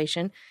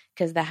insulation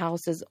because the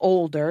house is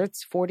older.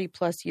 It's 40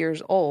 plus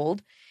years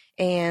old.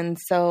 And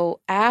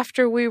so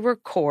after we were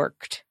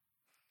corked,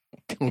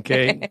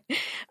 okay.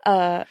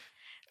 I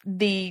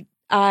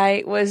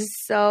was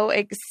so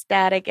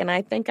ecstatic, and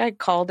I think I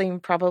called him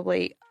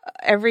probably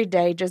every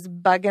day, just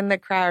bugging the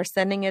crowd or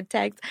sending a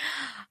text.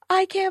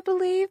 I can't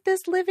believe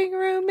this living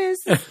room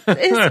is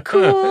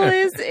cool,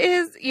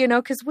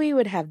 because we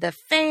would have the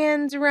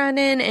fans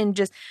running, and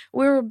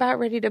we were about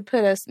ready to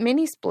put a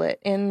mini split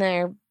in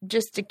there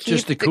just to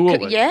cool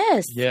it.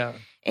 Yes. Yeah.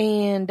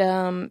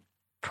 And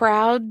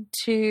proud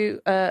to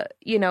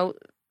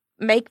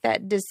make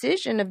that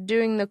decision of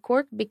doing the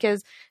cork,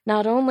 because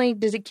not only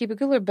does it keep it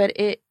cooler, but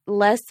it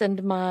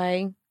lessened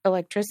my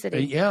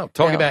electricity.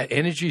 Talking about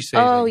energy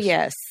savings. Oh,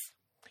 yes.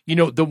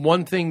 The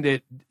one thing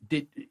that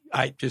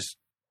I just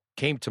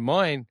came to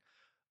mind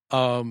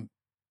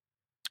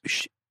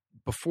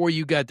before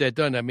you got that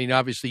done, I mean,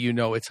 obviously,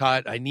 it's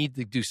hot. I need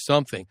to do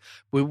something.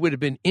 But it would have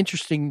been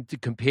interesting to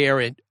compare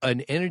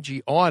an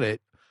energy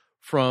audit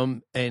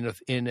from an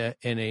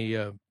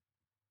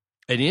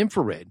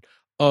infrared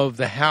of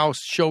the house,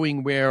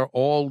 showing where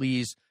all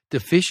these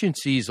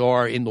deficiencies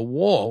are in the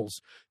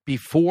walls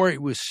before it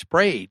was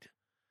sprayed.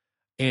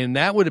 And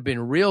that would have been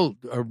a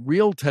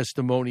real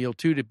testimonial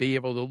too, to be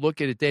able to look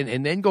at it then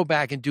and then go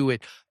back and do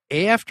it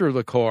after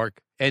the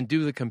cork and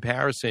do the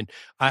comparison.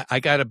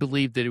 I got to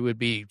believe that it would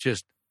be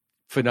just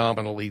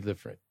phenomenally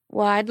different.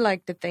 Well, I'd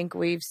like to think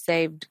we've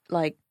saved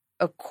like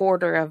a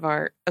quarter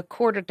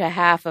to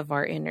half of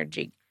our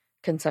energy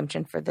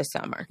consumption for the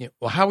summer. Yeah.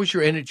 Well, how was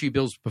your energy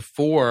bills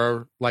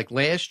before, like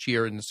last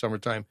year in the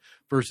summertime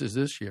versus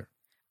this year?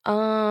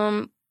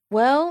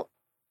 Well,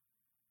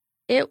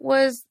 it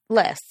was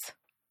less.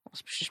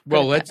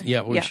 Well,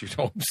 we should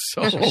hope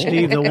so.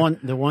 Steve,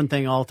 the one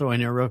thing I'll throw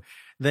in there,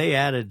 they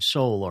added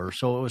solar,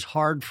 so it was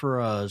hard for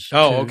us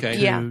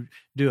to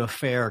do a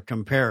fair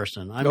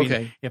comparison. I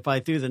mean, if I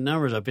threw the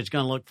numbers up, it's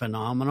going to look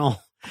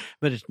phenomenal,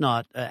 but it's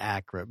not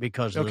accurate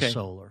because of the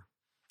solar.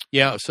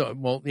 Yeah. So,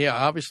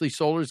 obviously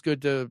solar is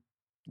good to,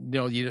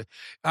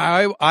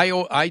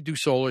 I do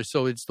solar.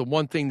 So it's the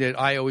one thing that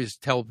I always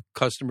tell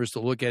customers to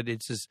look at.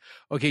 It's just,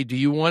 okay, do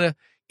you want to,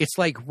 it's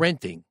like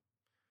renting.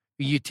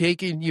 You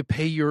take and you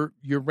pay your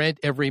rent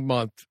every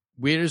month.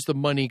 Where does the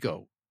money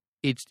go?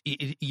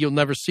 You'll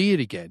never see it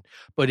again.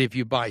 But if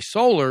you buy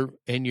solar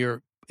and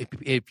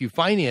if you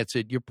finance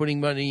it, you're putting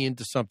money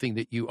into something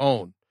that you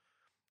own.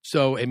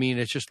 So, I mean,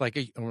 it's just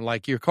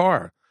like your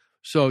car.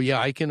 So, yeah,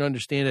 I can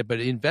understand it.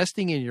 But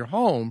investing in your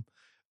home,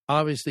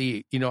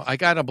 obviously, I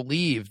got to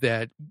believe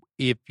that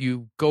if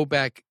you go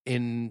back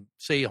and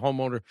say a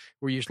homeowner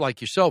where you,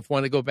 like yourself,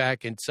 want to go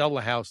back and sell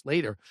the house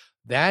later,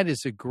 that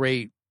is a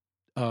great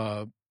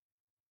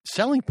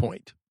selling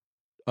point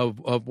of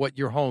what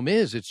your home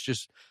is. It's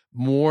just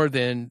more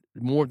than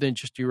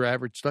just your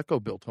average stucco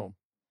built home.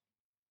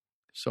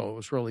 So it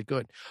was really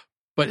good.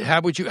 But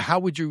how would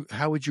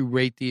you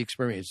rate the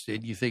experience?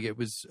 Did you think it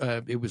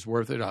was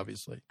worth it?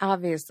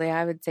 Obviously,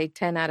 I would say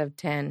 10 out of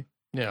 10.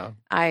 Yeah.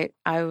 I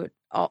would,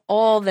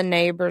 all the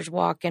neighbors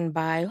walking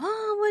by,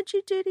 oh, what'd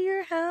you do to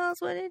your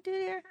house? What did you do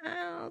to your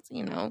house?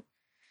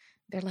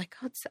 They're like,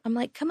 I'm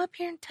like, come up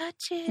here and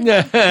touch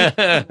it.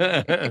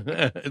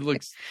 It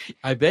looks,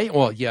 I bet.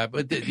 Well, yeah,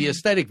 but the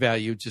aesthetic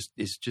value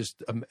is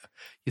just.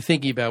 You're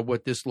thinking about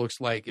what this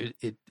looks like.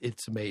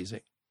 It's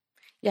amazing.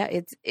 Yeah,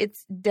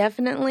 it's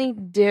definitely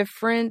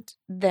different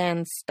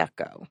than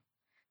stucco.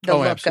 The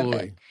look absolutely.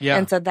 Of it. Yeah,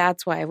 and so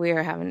that's why we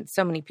are having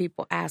so many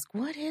people ask,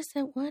 "What is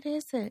it? What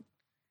is it?"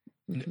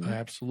 Mm-hmm.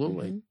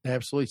 Absolutely,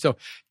 absolutely. So,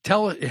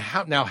 tell it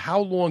how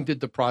long did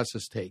the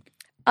process take?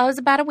 It was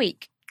about a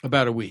week.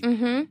 About a week.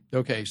 Mm-hmm.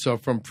 Okay, so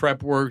from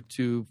prep work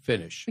to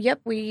finish.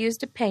 Yep, we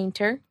used a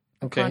painter,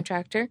 a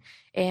contractor,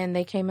 and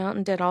they came out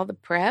and did all the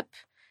prep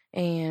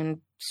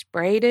and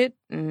sprayed it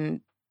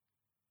and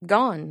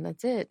gone.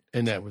 That's it.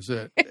 And that was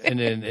it. And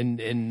then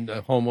and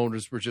the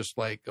homeowners were just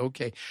like,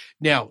 okay.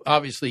 Now,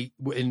 obviously,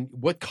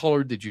 what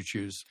color did you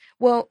choose?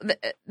 Well,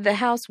 the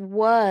house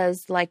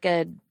was like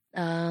a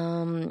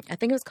I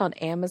think it was called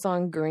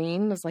Amazon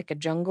green. It was like a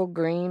jungle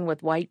green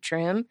with white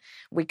trim.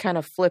 We kind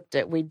of flipped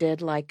it. We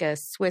did like a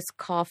Swiss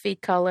coffee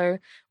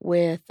color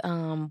with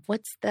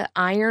what's the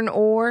iron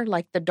ore,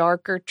 like the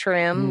darker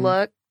trim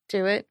look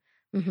to it.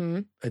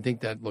 Mm-hmm. I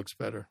think that looks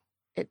better.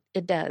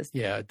 It does.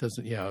 Yeah, it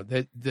doesn't. Yeah,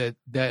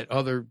 that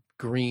other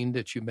green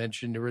that you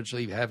mentioned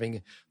originally,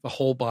 having the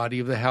whole body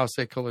of the house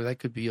that color, that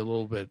could be a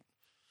little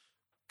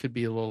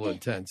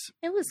intense.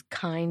 It was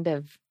kind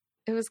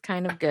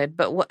of good,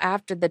 but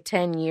after the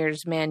 10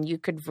 years, man, you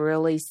could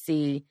really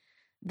see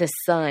the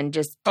sun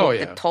just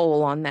take the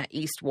toll on that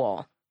east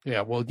wall.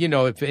 Yeah, well,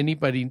 if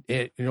anybody,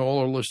 all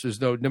our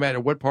listeners know, no matter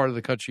what part of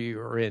the country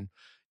you're in,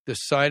 the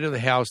side of the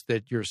house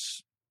that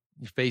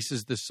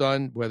faces the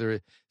sun,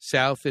 whether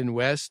south and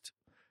west,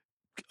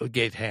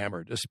 get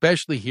hammered,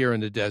 especially here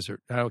in the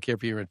desert. I don't care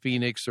if you're in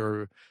Phoenix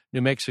or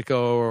New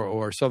Mexico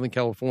or Southern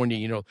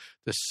California,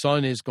 the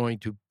sun is going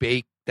to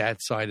bake that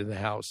side of the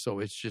house. So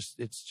it's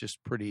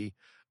just pretty,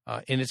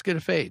 and it's going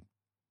to fade.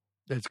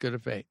 It's going to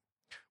fade,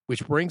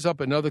 which brings up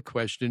another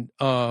question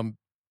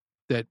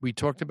that we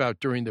talked about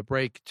during the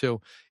break too.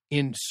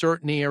 In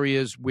certain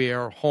areas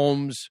where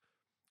homes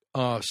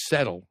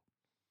settle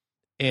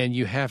and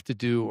you have to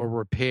do a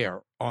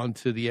repair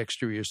onto the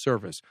exterior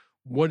surface,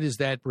 what does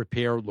that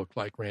repair look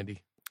like,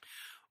 Randy?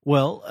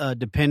 Well,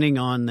 depending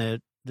on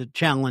the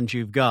challenge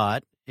you've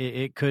got,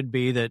 it could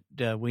be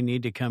that we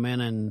need to come in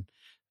and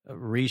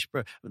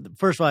respray.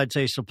 First of all, I'd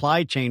say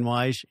supply chain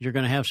wise, you're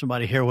going to have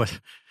somebody here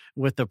with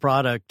the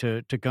product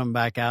to come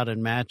back out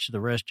and match the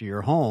rest of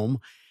your home.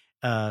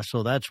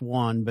 So that's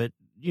one. But,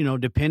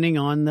 depending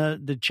on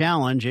the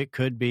challenge, it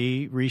could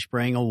be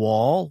respraying a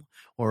wall,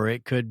 or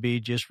it could be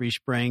just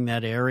respraying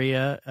that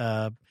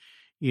area.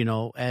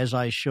 As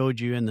I showed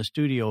you in the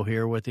studio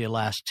here with the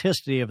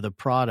elasticity of the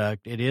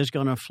product, it is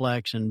going to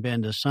flex and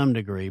bend to some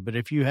degree. But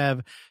if you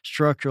have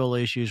structural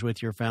issues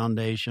with your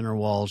foundation or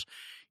walls,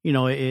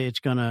 it's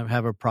going to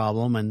have a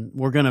problem. And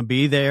we're going to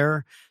be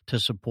there to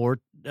support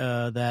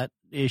that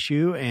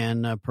issue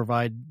and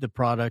provide the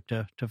product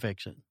to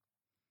fix it.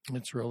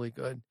 It's really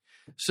good.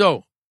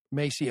 So,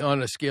 Macy,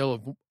 on a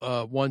scale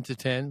of 1 to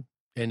 10,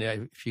 and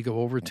if you go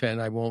over 10,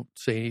 I won't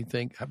say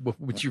anything. What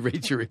would you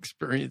rate your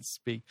experience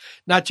be?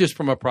 Not just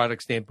from a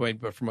product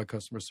standpoint, but from a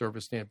customer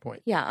service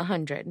standpoint. Yeah,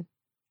 100.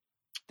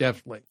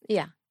 Definitely.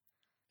 Yeah.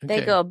 Okay.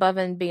 They go above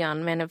and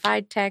beyond. Man, if I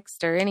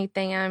text or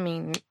anything, I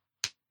mean.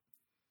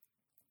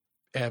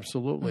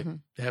 Absolutely.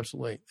 Mm-hmm.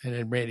 Absolutely. And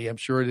then, Randy, I'm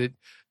sure that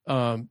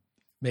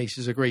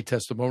Macy's a great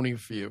testimony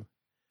for you,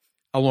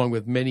 along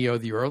with many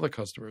of your other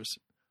customers.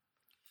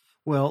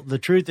 Well, the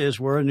truth is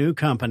we're a new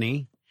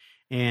company.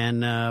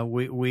 And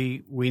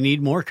we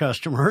need more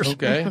customers.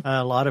 Okay.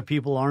 A lot of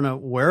people aren't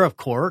aware of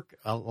Cork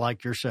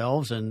like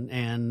yourselves,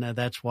 and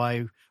that's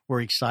why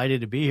we're excited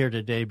to be here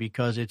today,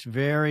 because it's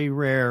very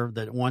rare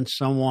that once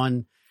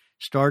someone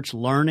starts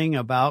learning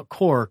about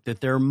Cork, that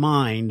their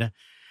mind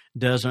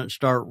doesn't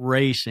start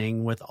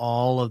racing with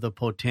all of the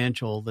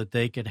potential that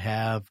they could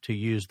have to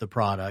use the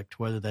product,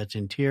 whether that's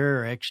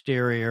interior,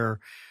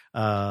 exterior,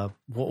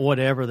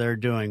 whatever they're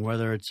doing,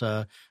 whether it's,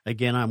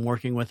 again, I'm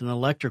working with an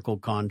electrical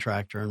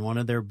contractor, and one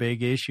of their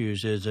big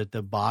issues is that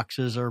the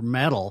boxes are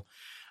metal.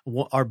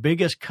 Our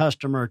biggest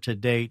customer to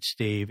date,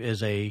 Steve,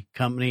 is a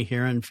company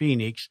here in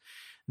Phoenix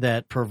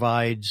that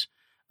provides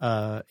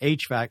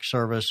HVAC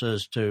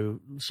services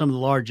to some of the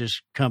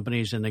largest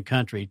companies in the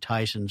country,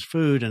 Tyson's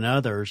Food and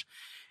others,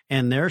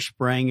 and they're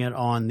spraying it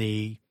on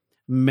the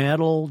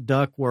metal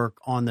ductwork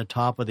on the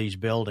top of these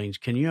buildings.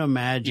 Can you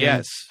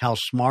imagine how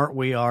smart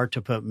we are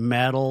to put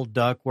metal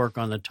ductwork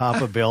on the top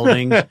of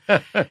buildings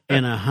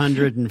in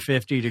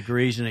 150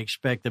 degrees and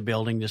expect the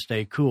building to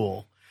stay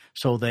cool?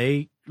 So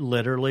they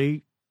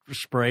literally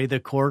spray the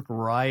cork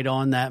right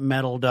on that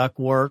metal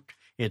ductwork.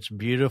 It's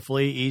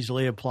beautifully,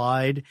 easily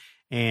applied,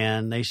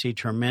 and they see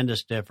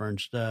tremendous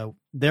difference.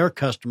 Their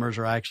customers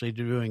are actually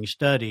doing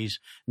studies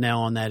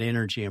now on that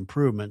energy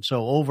improvement.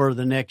 So over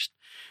the next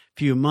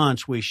few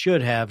months, we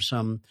should have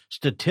some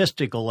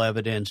statistical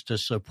evidence to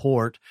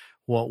support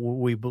what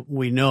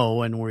we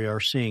know and we are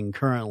seeing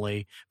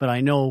currently. But I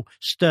know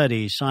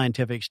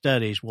scientific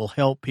studies will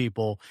help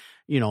people,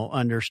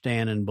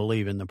 understand and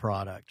believe in the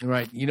product.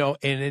 Right.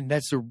 And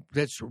that's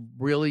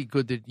really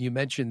good that you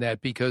mentioned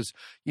that, because,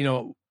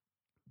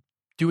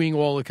 doing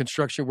all the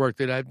construction work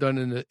that I've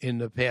done in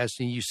the past,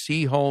 and you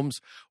see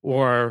homes,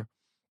 or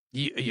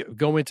you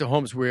go into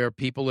homes where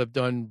people have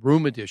done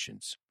room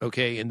additions,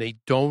 okay, and they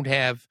don't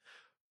have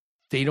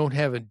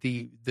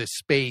the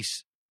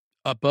space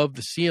above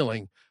the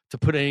ceiling to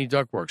put any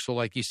ductwork. So,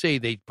 like you say,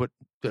 they put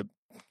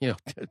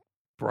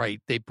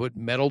they put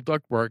metal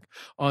ductwork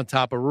on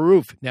top of a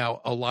roof. Now,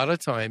 a lot of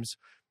times,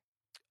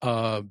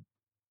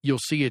 you'll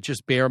see it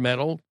just bare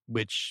metal,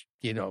 which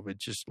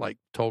it's just like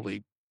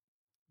totally,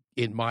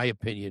 in my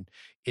opinion,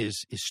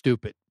 is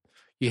stupid.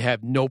 You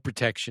have no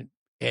protection,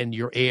 and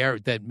your air,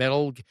 that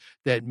metal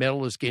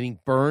is getting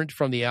burned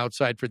from the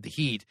outside for the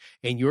heat,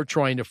 and you're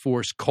trying to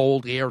force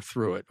cold air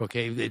through it.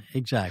 Okay,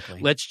 exactly.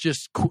 Let's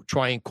just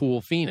try and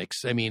cool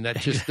Phoenix. I mean,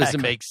 that just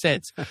doesn't make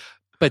sense.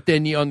 But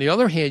then, on the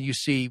other hand, you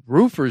see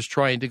roofers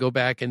trying to go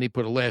back and they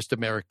put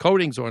elastomeric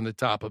coatings on the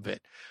top of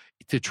it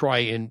to try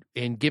and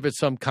give it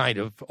some kind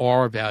of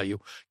R value.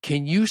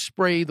 Can you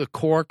spray the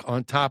cork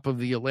on top of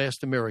the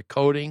elastomeric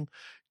coating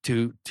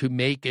to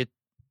make it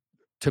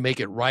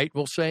right,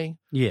 we'll say?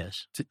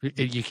 Yes.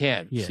 You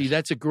can. Yes. See,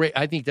 I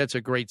think that's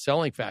a great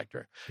selling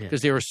factor,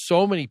 because there are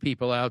so many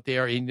people out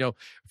there, and,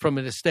 from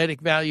an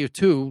aesthetic value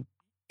too.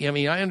 I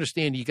mean, I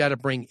understand you got to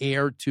bring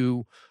air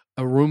to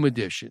a room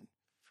addition,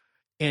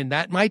 and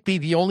that might be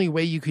the only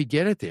way you could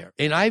get it there.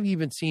 And I've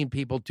even seen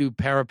people do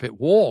parapet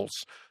walls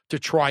to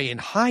try and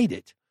hide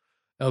it.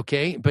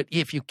 Okay. But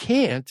if you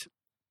can't,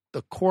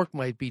 the cork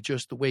might be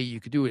just the way you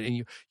could do it.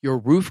 And your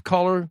roof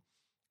color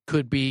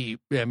could be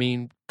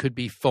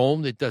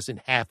foam that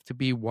doesn't have to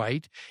be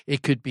white.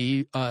 It could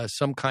be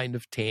some kind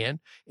of tan,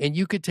 and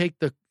you could take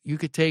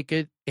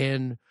it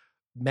and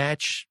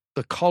match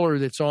the color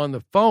that's on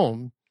the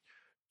foam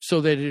so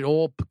that it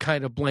all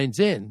kind of blends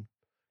in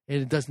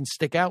and it doesn't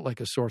stick out like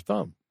a sore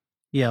thumb.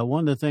 Yeah,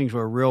 one of the things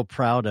we're real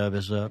proud of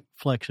is the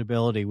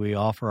flexibility we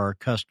offer our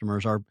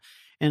customers.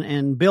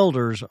 And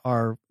builders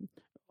are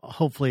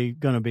hopefully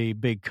going to be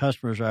big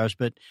customers of ours,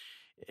 but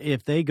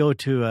if they go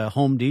to a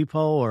Home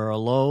Depot or a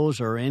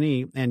Lowe's or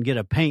and get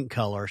a paint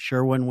color,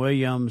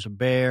 Sherwin-Williams,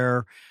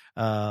 Behr,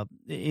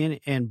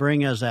 and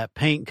bring us that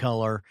paint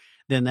color,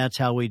 then that's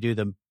how we do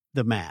the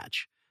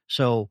match.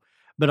 So,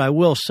 but I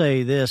will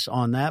say this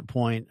on that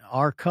point,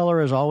 our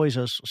color is always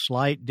a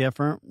slight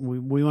different.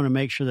 We want to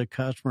make sure the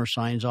customer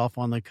signs off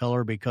on the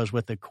color, because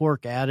with the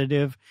cork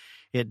additive,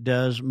 it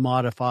does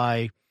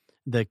modify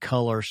the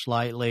color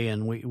slightly,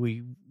 and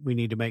we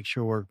need to make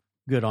sure we're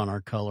good on our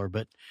color.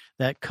 But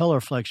that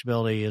color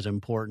flexibility is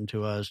important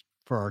to us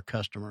for our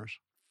customers.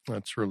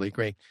 That's really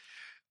great.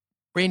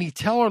 Randy,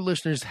 tell our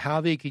listeners how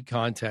they could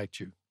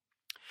contact you.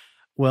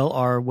 Well,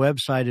 our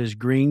website is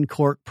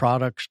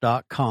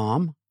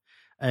greencorkproducts.com.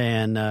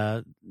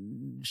 And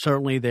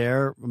certainly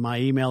there, my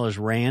email is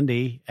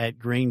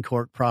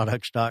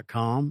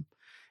randy@greencorkproducts.com.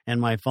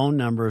 And my phone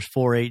number is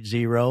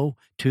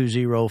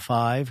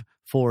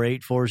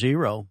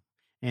 480-205-4840.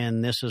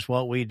 And this is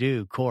what we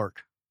do,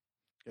 cork.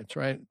 That's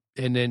right.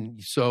 And then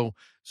so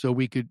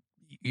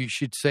you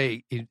should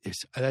say,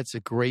 that's a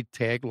great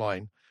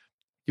tagline.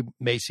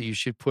 Macy, you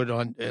should put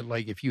on,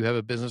 like, if you have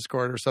a business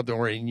card or something,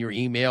 or in your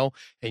email,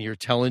 and you're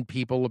telling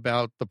people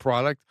about the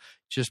product,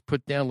 just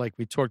put down, like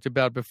we talked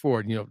about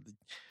before,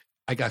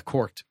 I got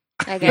corked.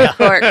 I got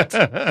corked.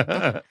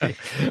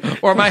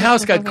 Or my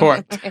house got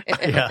corked.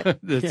 Yeah,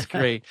 that's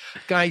great.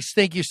 Guys,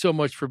 thank you so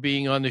much for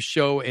being on the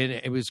show. And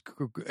it was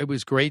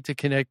great to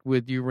connect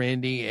with you,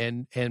 Randy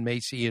and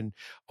Macy. And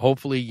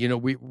hopefully,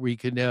 we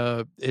can,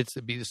 it's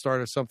be the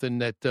start of something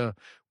that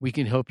we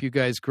can help you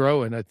guys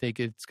grow. And I think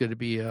it's going to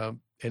be an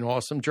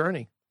awesome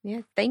journey. Yeah,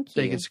 thank you.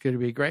 I think it's going to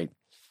be great.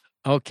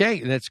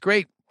 Okay, that's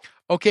great.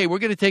 Okay, we're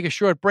going to take a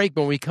short break.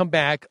 When we come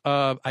back,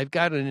 I've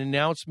got an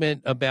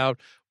announcement about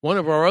one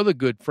of our other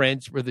good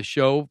friends for the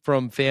show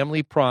from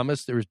Family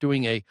Promise. They're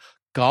doing a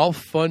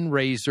golf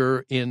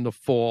fundraiser in the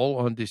fall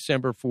on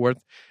December 4th.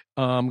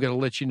 I'm going to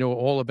let you know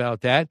all about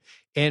that.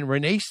 And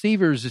Renee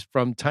Seevers is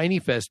from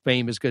TinyFest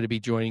fame is going to be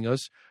joining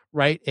us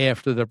right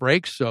after the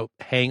break. So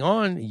hang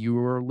on. You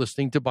are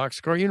listening to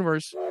Boxcar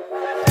Universe.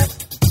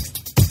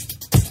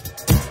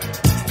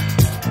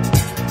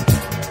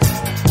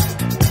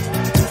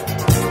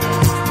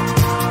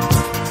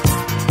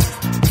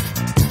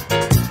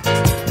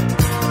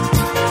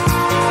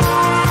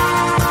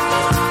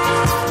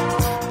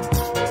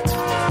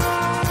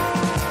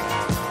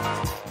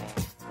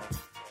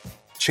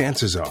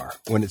 Chances are,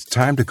 when it's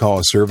time to call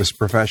a service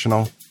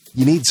professional,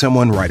 you need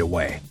someone right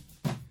away.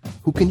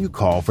 Who can you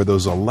call for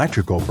those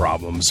electrical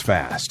problems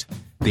fast?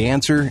 The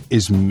answer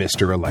is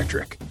Mr.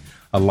 Electric,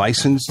 a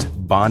licensed,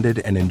 bonded,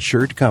 and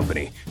insured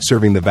company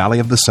serving the Valley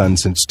of the Sun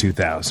since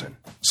 2000.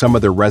 Some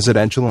of their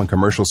residential and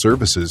commercial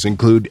services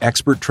include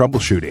expert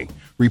troubleshooting,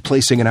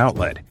 replacing an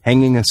outlet,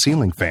 hanging a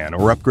ceiling fan,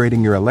 or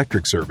upgrading your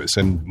electric service,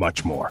 and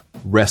much more.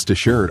 Rest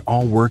assured,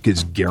 all work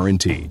is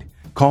guaranteed.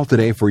 Call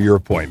today for your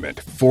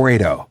appointment,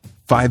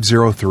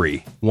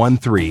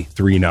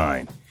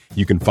 480-503-1339.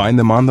 You can find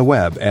them on the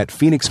web at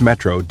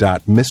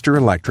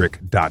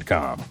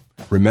phoenixmetro.mrelectric.com.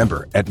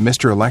 Remember, at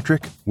Mr.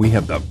 Electric, we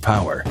have the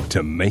power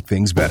to make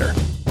things better.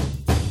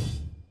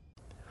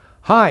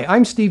 Hi,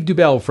 I'm Steve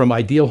Dubell from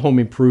Ideal Home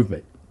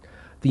Improvement.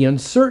 The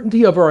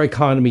uncertainty of our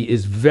economy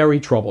is very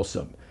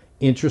troublesome.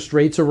 Interest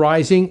rates are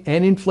rising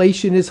and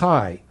inflation is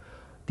high.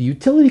 The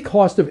utility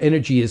cost of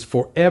energy is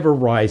forever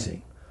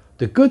rising.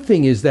 The good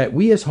thing is that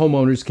we as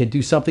homeowners can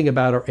do something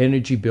about our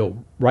energy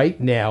bill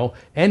right now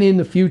and in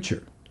the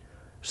future.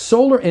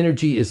 Solar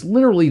energy is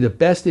literally the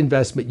best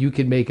investment you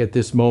can make at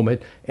this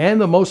moment and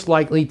the most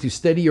likely to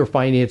steady your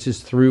finances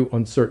through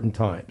uncertain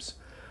times.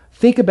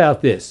 Think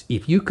about this.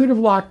 If you could have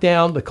locked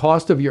down the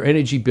cost of your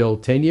energy bill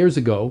 10 years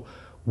ago,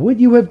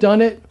 would you have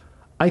done it?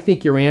 I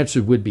think your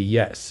answer would be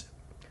yes.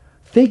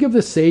 Think of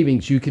the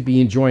savings you could be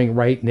enjoying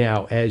right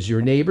now as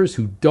your neighbors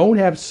who don't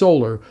have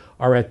solar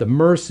are at the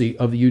mercy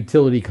of the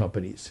utility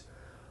companies.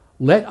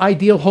 Let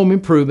Ideal Home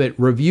Improvement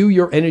review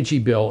your energy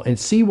bill and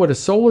see what a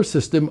solar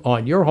system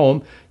on your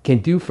home can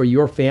do for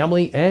your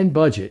family and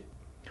budget.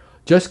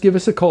 Just give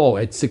us a call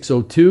at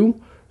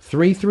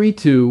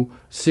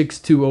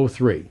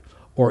 602-332-6203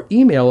 or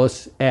email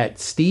us at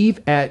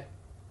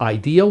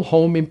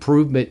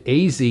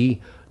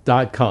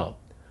steve@idealhomeimprovementaz.com.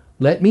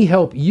 Let me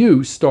help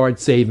you start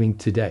saving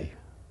today.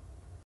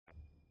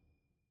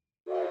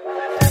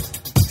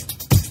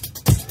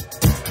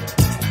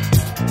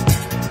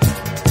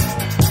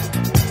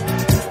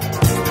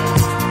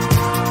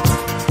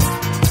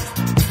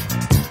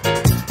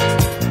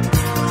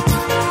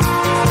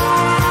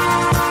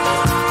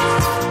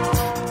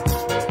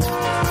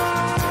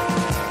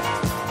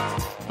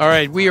 All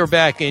right, we are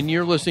back, and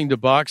you're listening to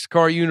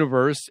Boxcar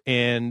Universe.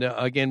 And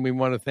again, we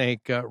want to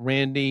thank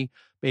Randy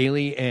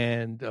Bailey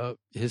and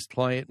his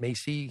client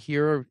Macy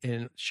here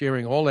and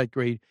sharing all that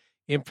great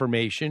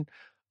information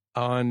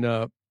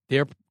on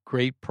their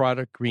great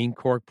product, Green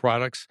Cork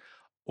Products.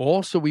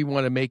 Also, we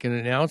want to make an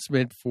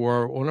announcement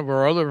for one of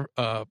our other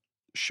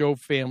show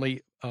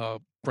family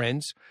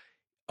friends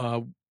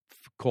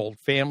called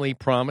Family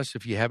Promise.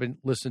 If you haven't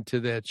listened to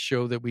that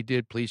show that we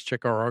did, please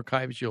check our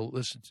archives. You'll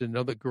listen to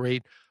another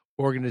great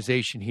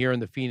organization here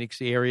in the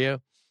Phoenix area,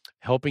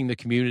 helping the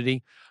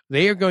community.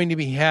 They are going to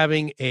be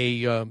having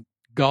a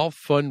golf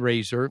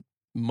fundraiser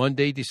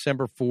Monday,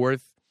 December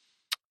 4th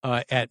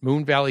at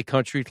Moon Valley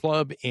Country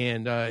Club.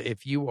 And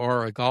if you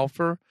are a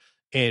golfer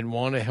and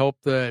want to help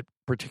the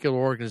particular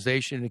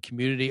organization in the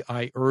community,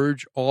 I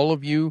urge all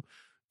of you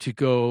to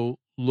go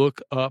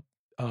look up,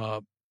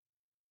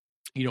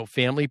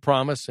 Family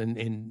Promise.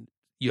 And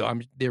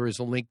there is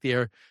a link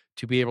there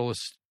to be able to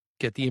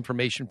get the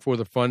information for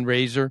the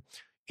fundraiser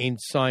and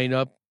sign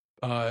up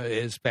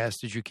as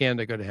fast as you can.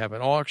 They're going to have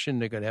an auction.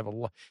 They're going to have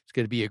it's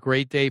going to be a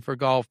great day for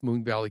golf.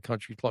 Moon Valley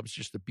Country Club is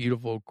just a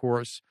beautiful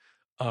course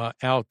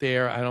out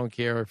there. I don't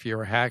care if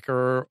you're a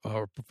hacker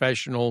or a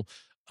professional,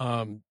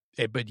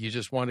 but you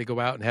just want to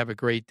go out and have a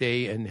great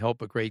day and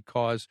help a great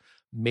cause.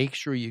 Make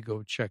sure you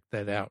go check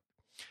that out.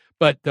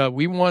 But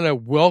we want to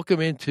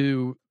welcome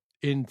into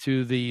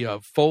the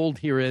fold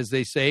here, as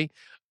they say.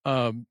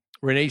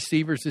 Renee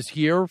Seevers is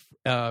here,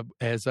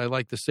 as I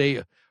like to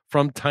say,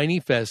 from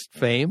TinyFest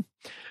fame.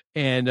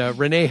 And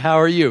Renee, how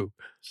are you?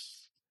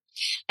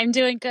 I'm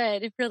doing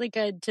good. Really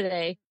good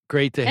today.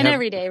 Great to and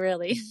every day,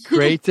 really.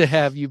 Great to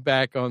have you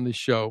back on the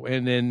show.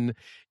 And then,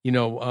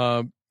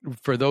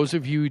 for those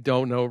of you who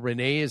don't know,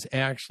 Renee is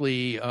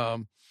actually,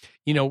 Randy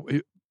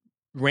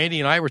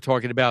and I were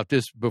talking about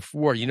this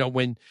before.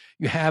 When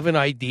you have an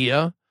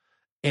idea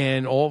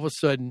and all of a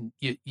sudden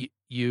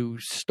you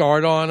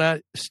start on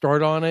it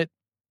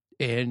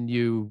and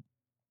you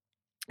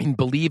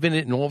believe in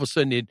it, and all of a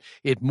sudden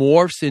it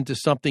morphs into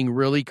something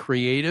really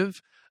creative.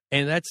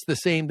 And that's the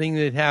same thing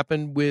that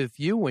happened with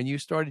you when you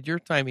started your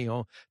tiny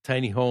home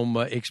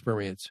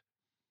experience.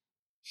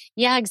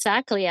 Yeah,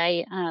 exactly.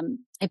 I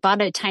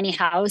bought a tiny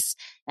house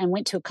and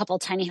went to a couple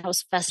tiny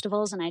house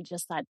festivals, and I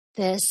just thought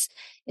this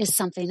is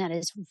something that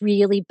is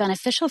really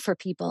beneficial for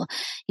people.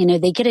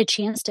 They get a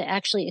chance to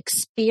actually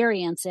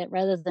experience it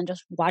rather than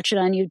just watch it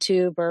on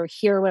YouTube or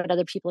hear what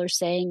other people are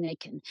saying. They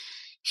can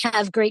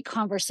have great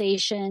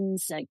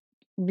conversations,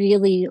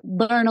 really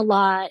learn a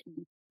lot,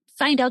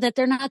 find out that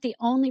they're not the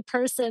only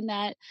person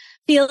that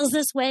feels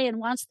this way and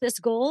wants this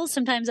goal.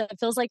 Sometimes it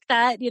feels like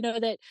that,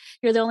 that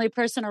you're the only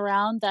person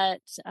around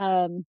that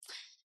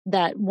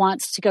that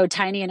wants to go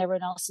tiny, and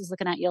everyone else is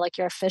looking at you like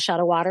you're a fish out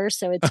of water.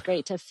 So it's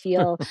great to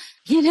feel,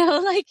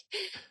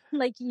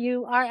 like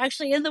you are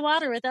actually in the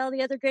water with all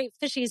the other great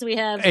fishies we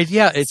have. And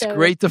yeah, it's So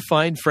great to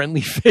find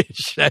friendly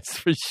fish. That's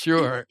for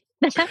sure.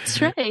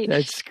 that's right.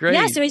 That's great.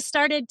 Yeah, so we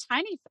started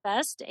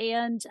TinyFest,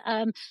 and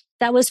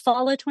that was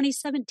fall of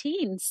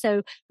 2017.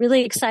 So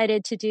really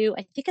excited to do,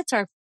 I think it's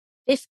our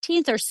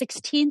 15th or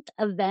 16th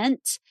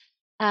event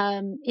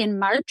in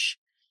March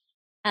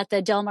at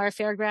the Del Mar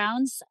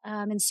Fairgrounds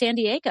in San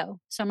Diego.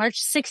 So March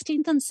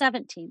 16th and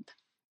 17th.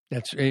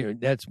 That's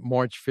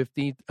March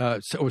 15th,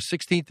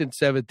 16th and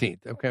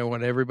 17th. Okay, I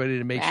want everybody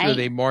to make sure Right.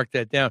 they mark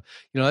that down.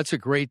 That's a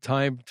great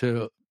time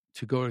to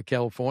go to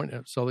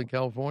California, Southern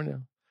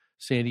California.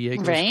 San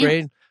Diego's Right.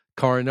 great.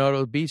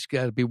 Coronado Beach,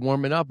 got to be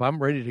warming up.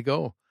 I'm ready to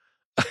go.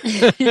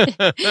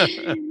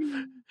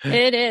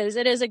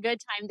 It is a good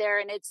time there,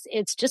 and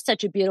it's just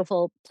such a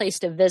beautiful place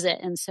to visit.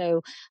 And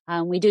so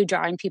we do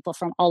draw in people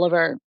from all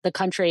over the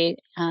country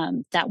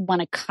that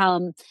want to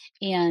come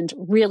and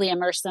really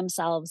immerse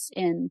themselves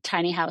in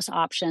tiny house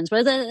options,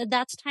 whether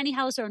that's tiny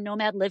house or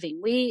nomad living.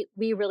 We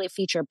really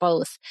feature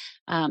both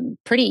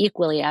pretty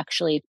equally,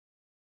 actually.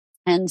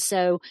 And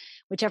so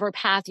whichever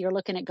path you're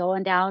looking at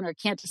going down or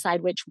can't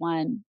decide which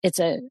one, it's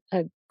a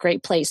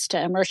great place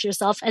to immerse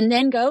yourself and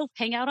then go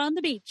hang out on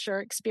the beach or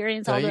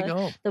experience all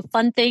the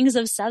fun things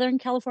of Southern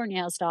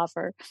California has to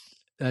offer.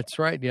 That's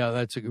right.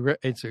 Yeah, it's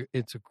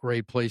a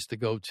great place to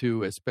go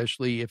to,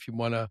 especially if you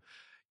want to,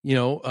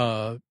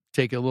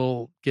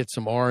 get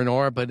some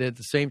R&R, but at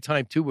the same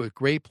time too, a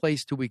great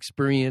place to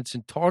experience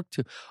and talk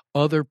to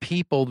other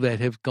people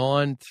that have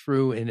gone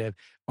through and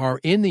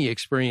are in the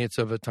experience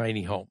of a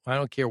tiny home. I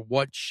don't care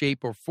what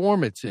shape or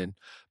form it's in,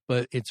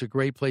 but it's a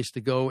great place to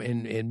go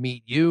and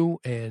meet you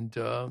and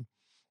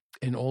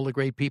all the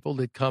great people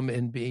that come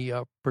and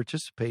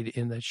participate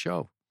in that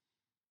show.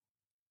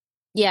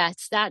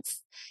 Yes, that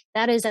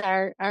is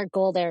our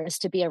goal there, is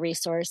to be a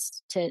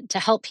resource to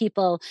help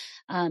people,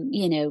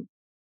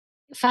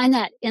 find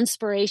that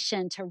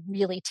inspiration to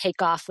really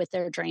take off with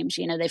their dreams.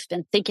 They've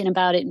been thinking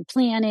about it and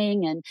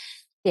planning, and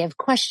they have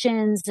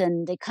questions,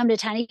 and they come to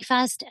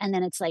TinyFest, and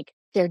then it's like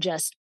they're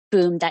just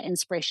boom, that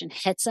inspiration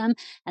hits them,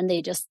 and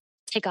they just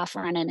take off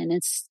running. And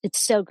it's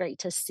so great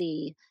to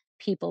see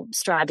people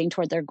striving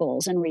toward their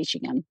goals and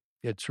reaching them.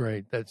 That's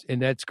right.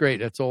 That's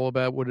great. That's all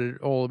about what it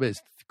all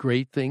is.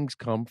 Great things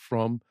come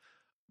from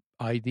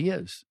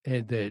ideas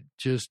and that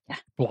just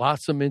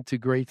blossom into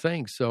great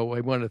things. So I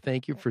want to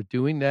thank you for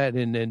doing that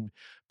and then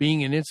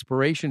being an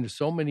inspiration to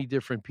so many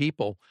different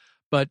people.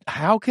 But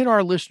how can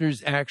our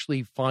listeners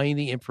actually find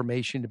the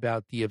information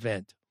about the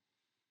event?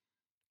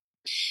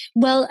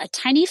 Well,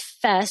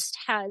 TinyFest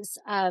has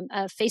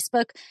a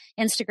Facebook,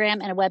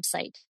 Instagram, and a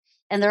website,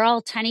 and they're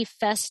all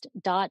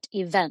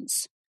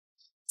tinyfest.events.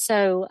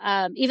 So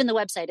even the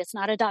website, it's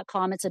not a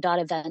 .com, it's a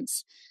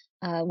 .events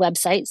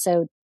website.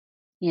 So,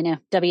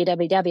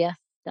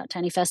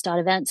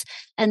 www.tinyfest.events.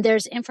 And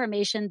there's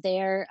information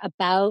there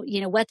about,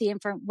 what the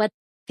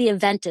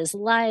event is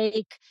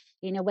like,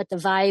 what the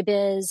vibe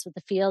is, what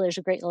the feel. There's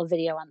a great little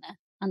video on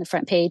the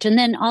front page. And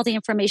then all the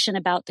information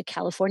about the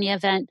California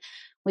event.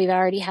 We've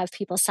already have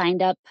people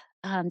signed up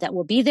that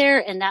will be there,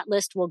 and that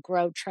list will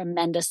grow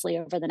tremendously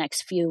over the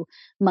next few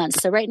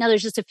months. So right now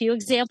there's just a few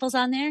examples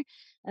on there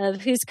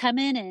of who's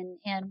coming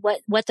and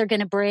what they're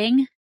going to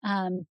bring.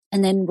 And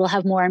then we'll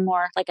have more and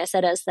more, like I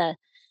said, as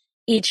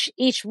each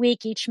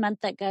week, each month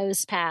that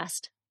goes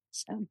past.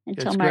 So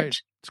until March.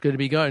 Great. It's going to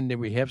be good.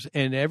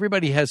 And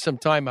everybody has some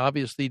time,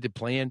 obviously, to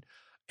plan.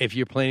 If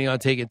you're planning on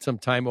taking some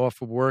time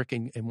off of work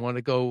and want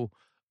to go,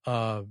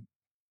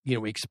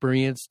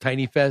 experience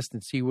TinyFest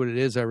and see what it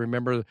is. I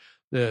remember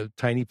the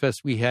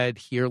TinyFest we had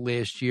here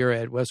last year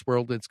at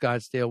Westworld in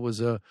Scottsdale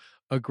was a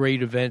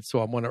great event.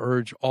 So I want to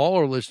urge all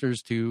our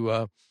listeners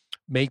to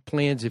make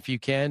plans, if you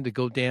can, to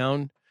go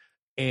down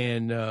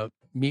and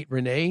meet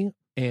Renee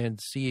and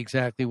see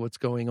exactly what's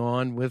going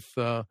on with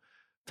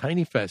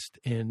TinyFest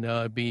and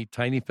be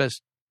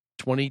TinyFest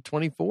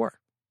 2024.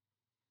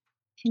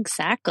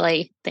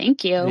 Exactly.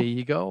 Thank you. There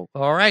you go.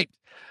 All right,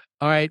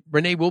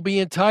 Renee, we'll be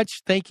in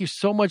touch. Thank you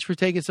so much for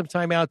taking some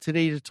time out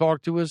today to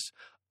talk to us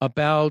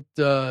about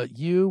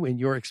you and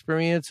your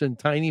experience in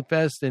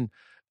TinyFest. And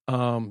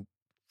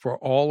for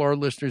all our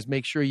listeners,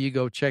 make sure you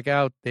go check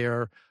out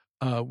their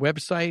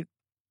website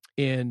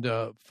and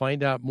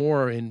find out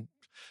more. And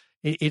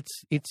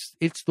it's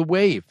the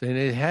wave, and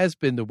it has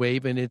been the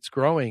wave, and it's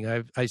growing.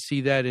 I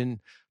see that in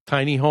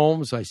tiny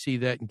homes. I see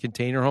that in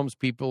container homes.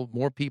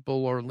 More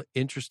people are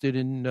interested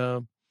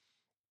in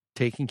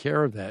taking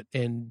care of that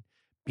and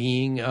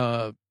being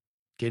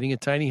getting a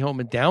tiny home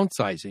and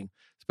downsizing,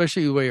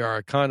 especially the way our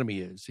economy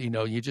is.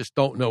 You just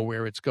don't know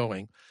where it's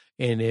going.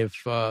 And if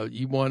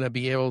you want to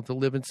be able to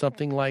live in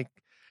something like,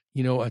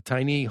 a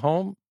tiny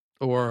home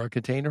or a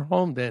container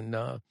home, then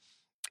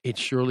it's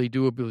surely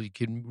doable. You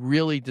can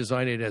really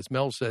design it, as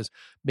Mel says,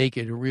 make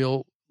it a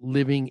real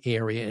living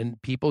area. And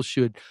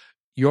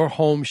your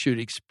home should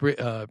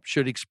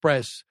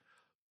express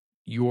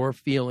your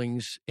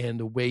feelings and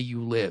the way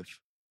you live.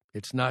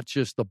 It's not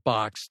just a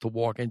box to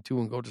walk into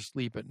and go to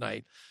sleep at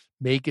night.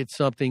 Make it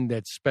something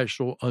that's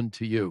special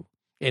unto you.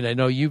 And I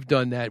know you've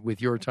done that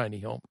with your tiny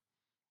home.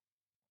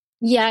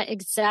 Yeah,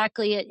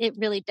 exactly. It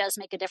really does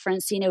make a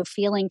difference,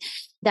 feeling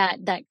that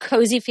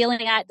cozy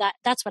feeling.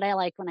 That's what I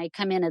like when I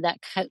come in, that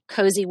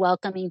cozy,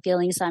 welcoming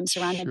feeling. So I'm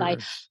surrounded by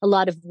a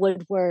lot of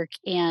woodwork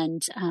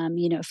and,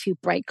 a few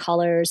bright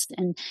colors.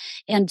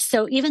 And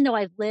so even though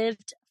I've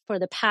lived for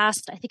the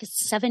past, I think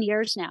it's 7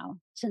 years now,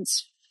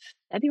 since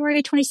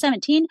February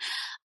 2017,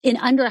 in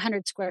under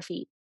 100 square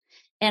feet.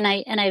 And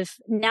I've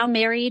now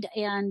married,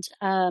 and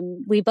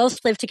we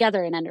both live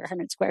together in under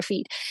 100 square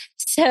feet.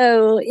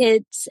 So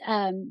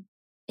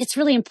it's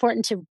really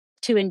important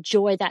to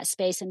enjoy that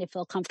space and to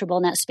feel comfortable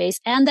in that space,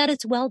 and that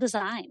it's well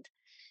designed.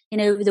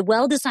 The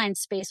well designed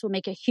space will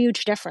make a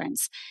huge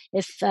difference.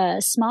 If a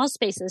small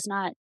space is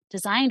not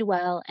designed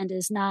well and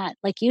does not,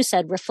 like you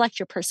said, reflect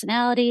your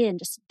personality and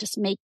just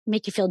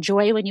make you feel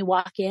joy when you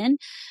walk in,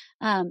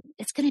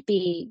 it's going to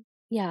be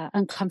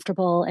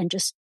uncomfortable, and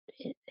just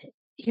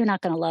you're not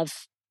going to love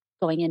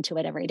going into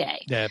it every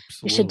day.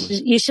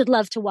 Absolutely. You should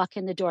love to walk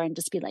in the door and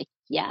just be like,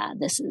 yeah,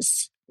 this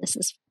is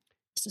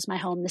my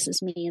home. This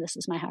is me. This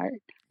is my heart.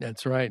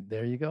 That's right.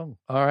 There you go.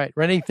 All right,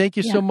 Renee, thank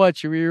you so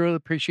much. We really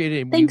appreciate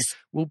it. And thanks.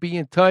 We'll be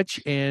in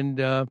touch,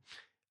 and I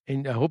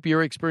hope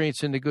you're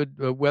experiencing the good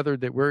weather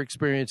that we're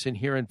experiencing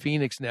here in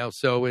Phoenix now.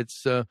 So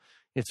it's all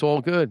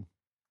good.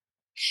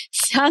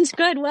 Sounds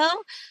good.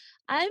 Well,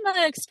 I'm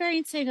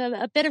experiencing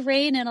a bit of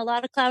rain and a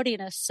lot of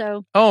cloudiness,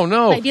 so oh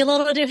no, might be a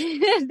little.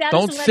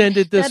 Don't send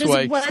it this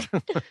way.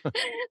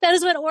 That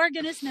is what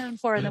Oregon is known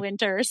for in the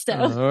winter. So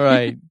all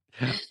right,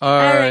 all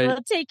right.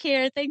 Well, take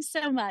care. Thanks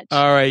so much.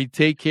 All right,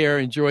 take care.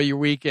 Enjoy your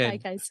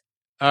weekend. Bye, guys.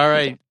 All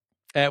right,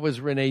 that was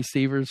Renee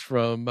Seevers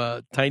from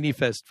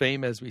TinyFest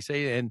fame, as we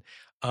say, and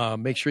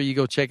make sure you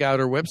go check out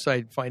her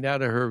website, find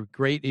out her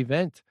great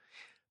event.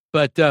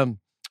 But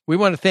we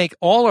want to thank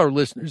all our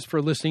listeners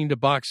for listening to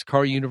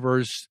Boxcar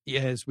Universe.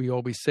 As we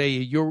always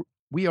say,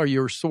 we are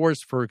your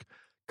source for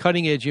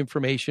cutting-edge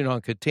information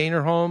on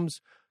container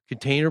homes,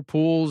 container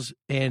pools,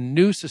 and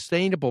new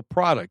sustainable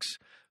products.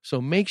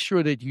 So make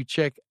sure that you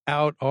check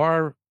out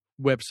our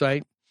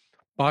website,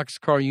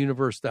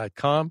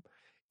 boxcaruniverse.com.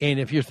 And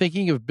if you're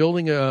thinking of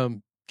building a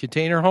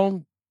container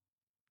home,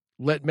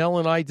 let Mel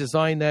and I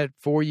design that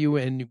for you,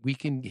 and we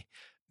can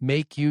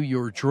make you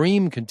your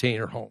dream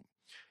container home.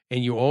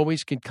 And you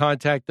always can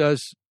contact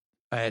us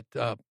at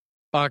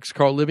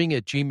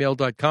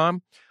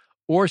boxcarliving@gmail.com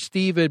or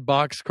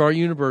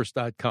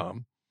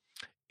steve@boxcaruniverse.com.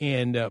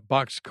 And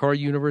Boxcar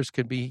Universe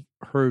can be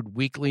heard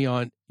weekly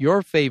on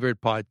your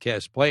favorite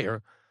podcast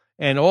player.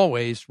 And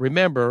always,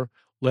 remember,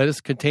 let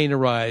us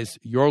containerize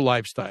your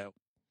lifestyle.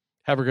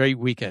 Have a great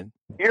weekend.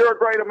 You're a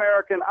great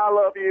American. I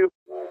love you.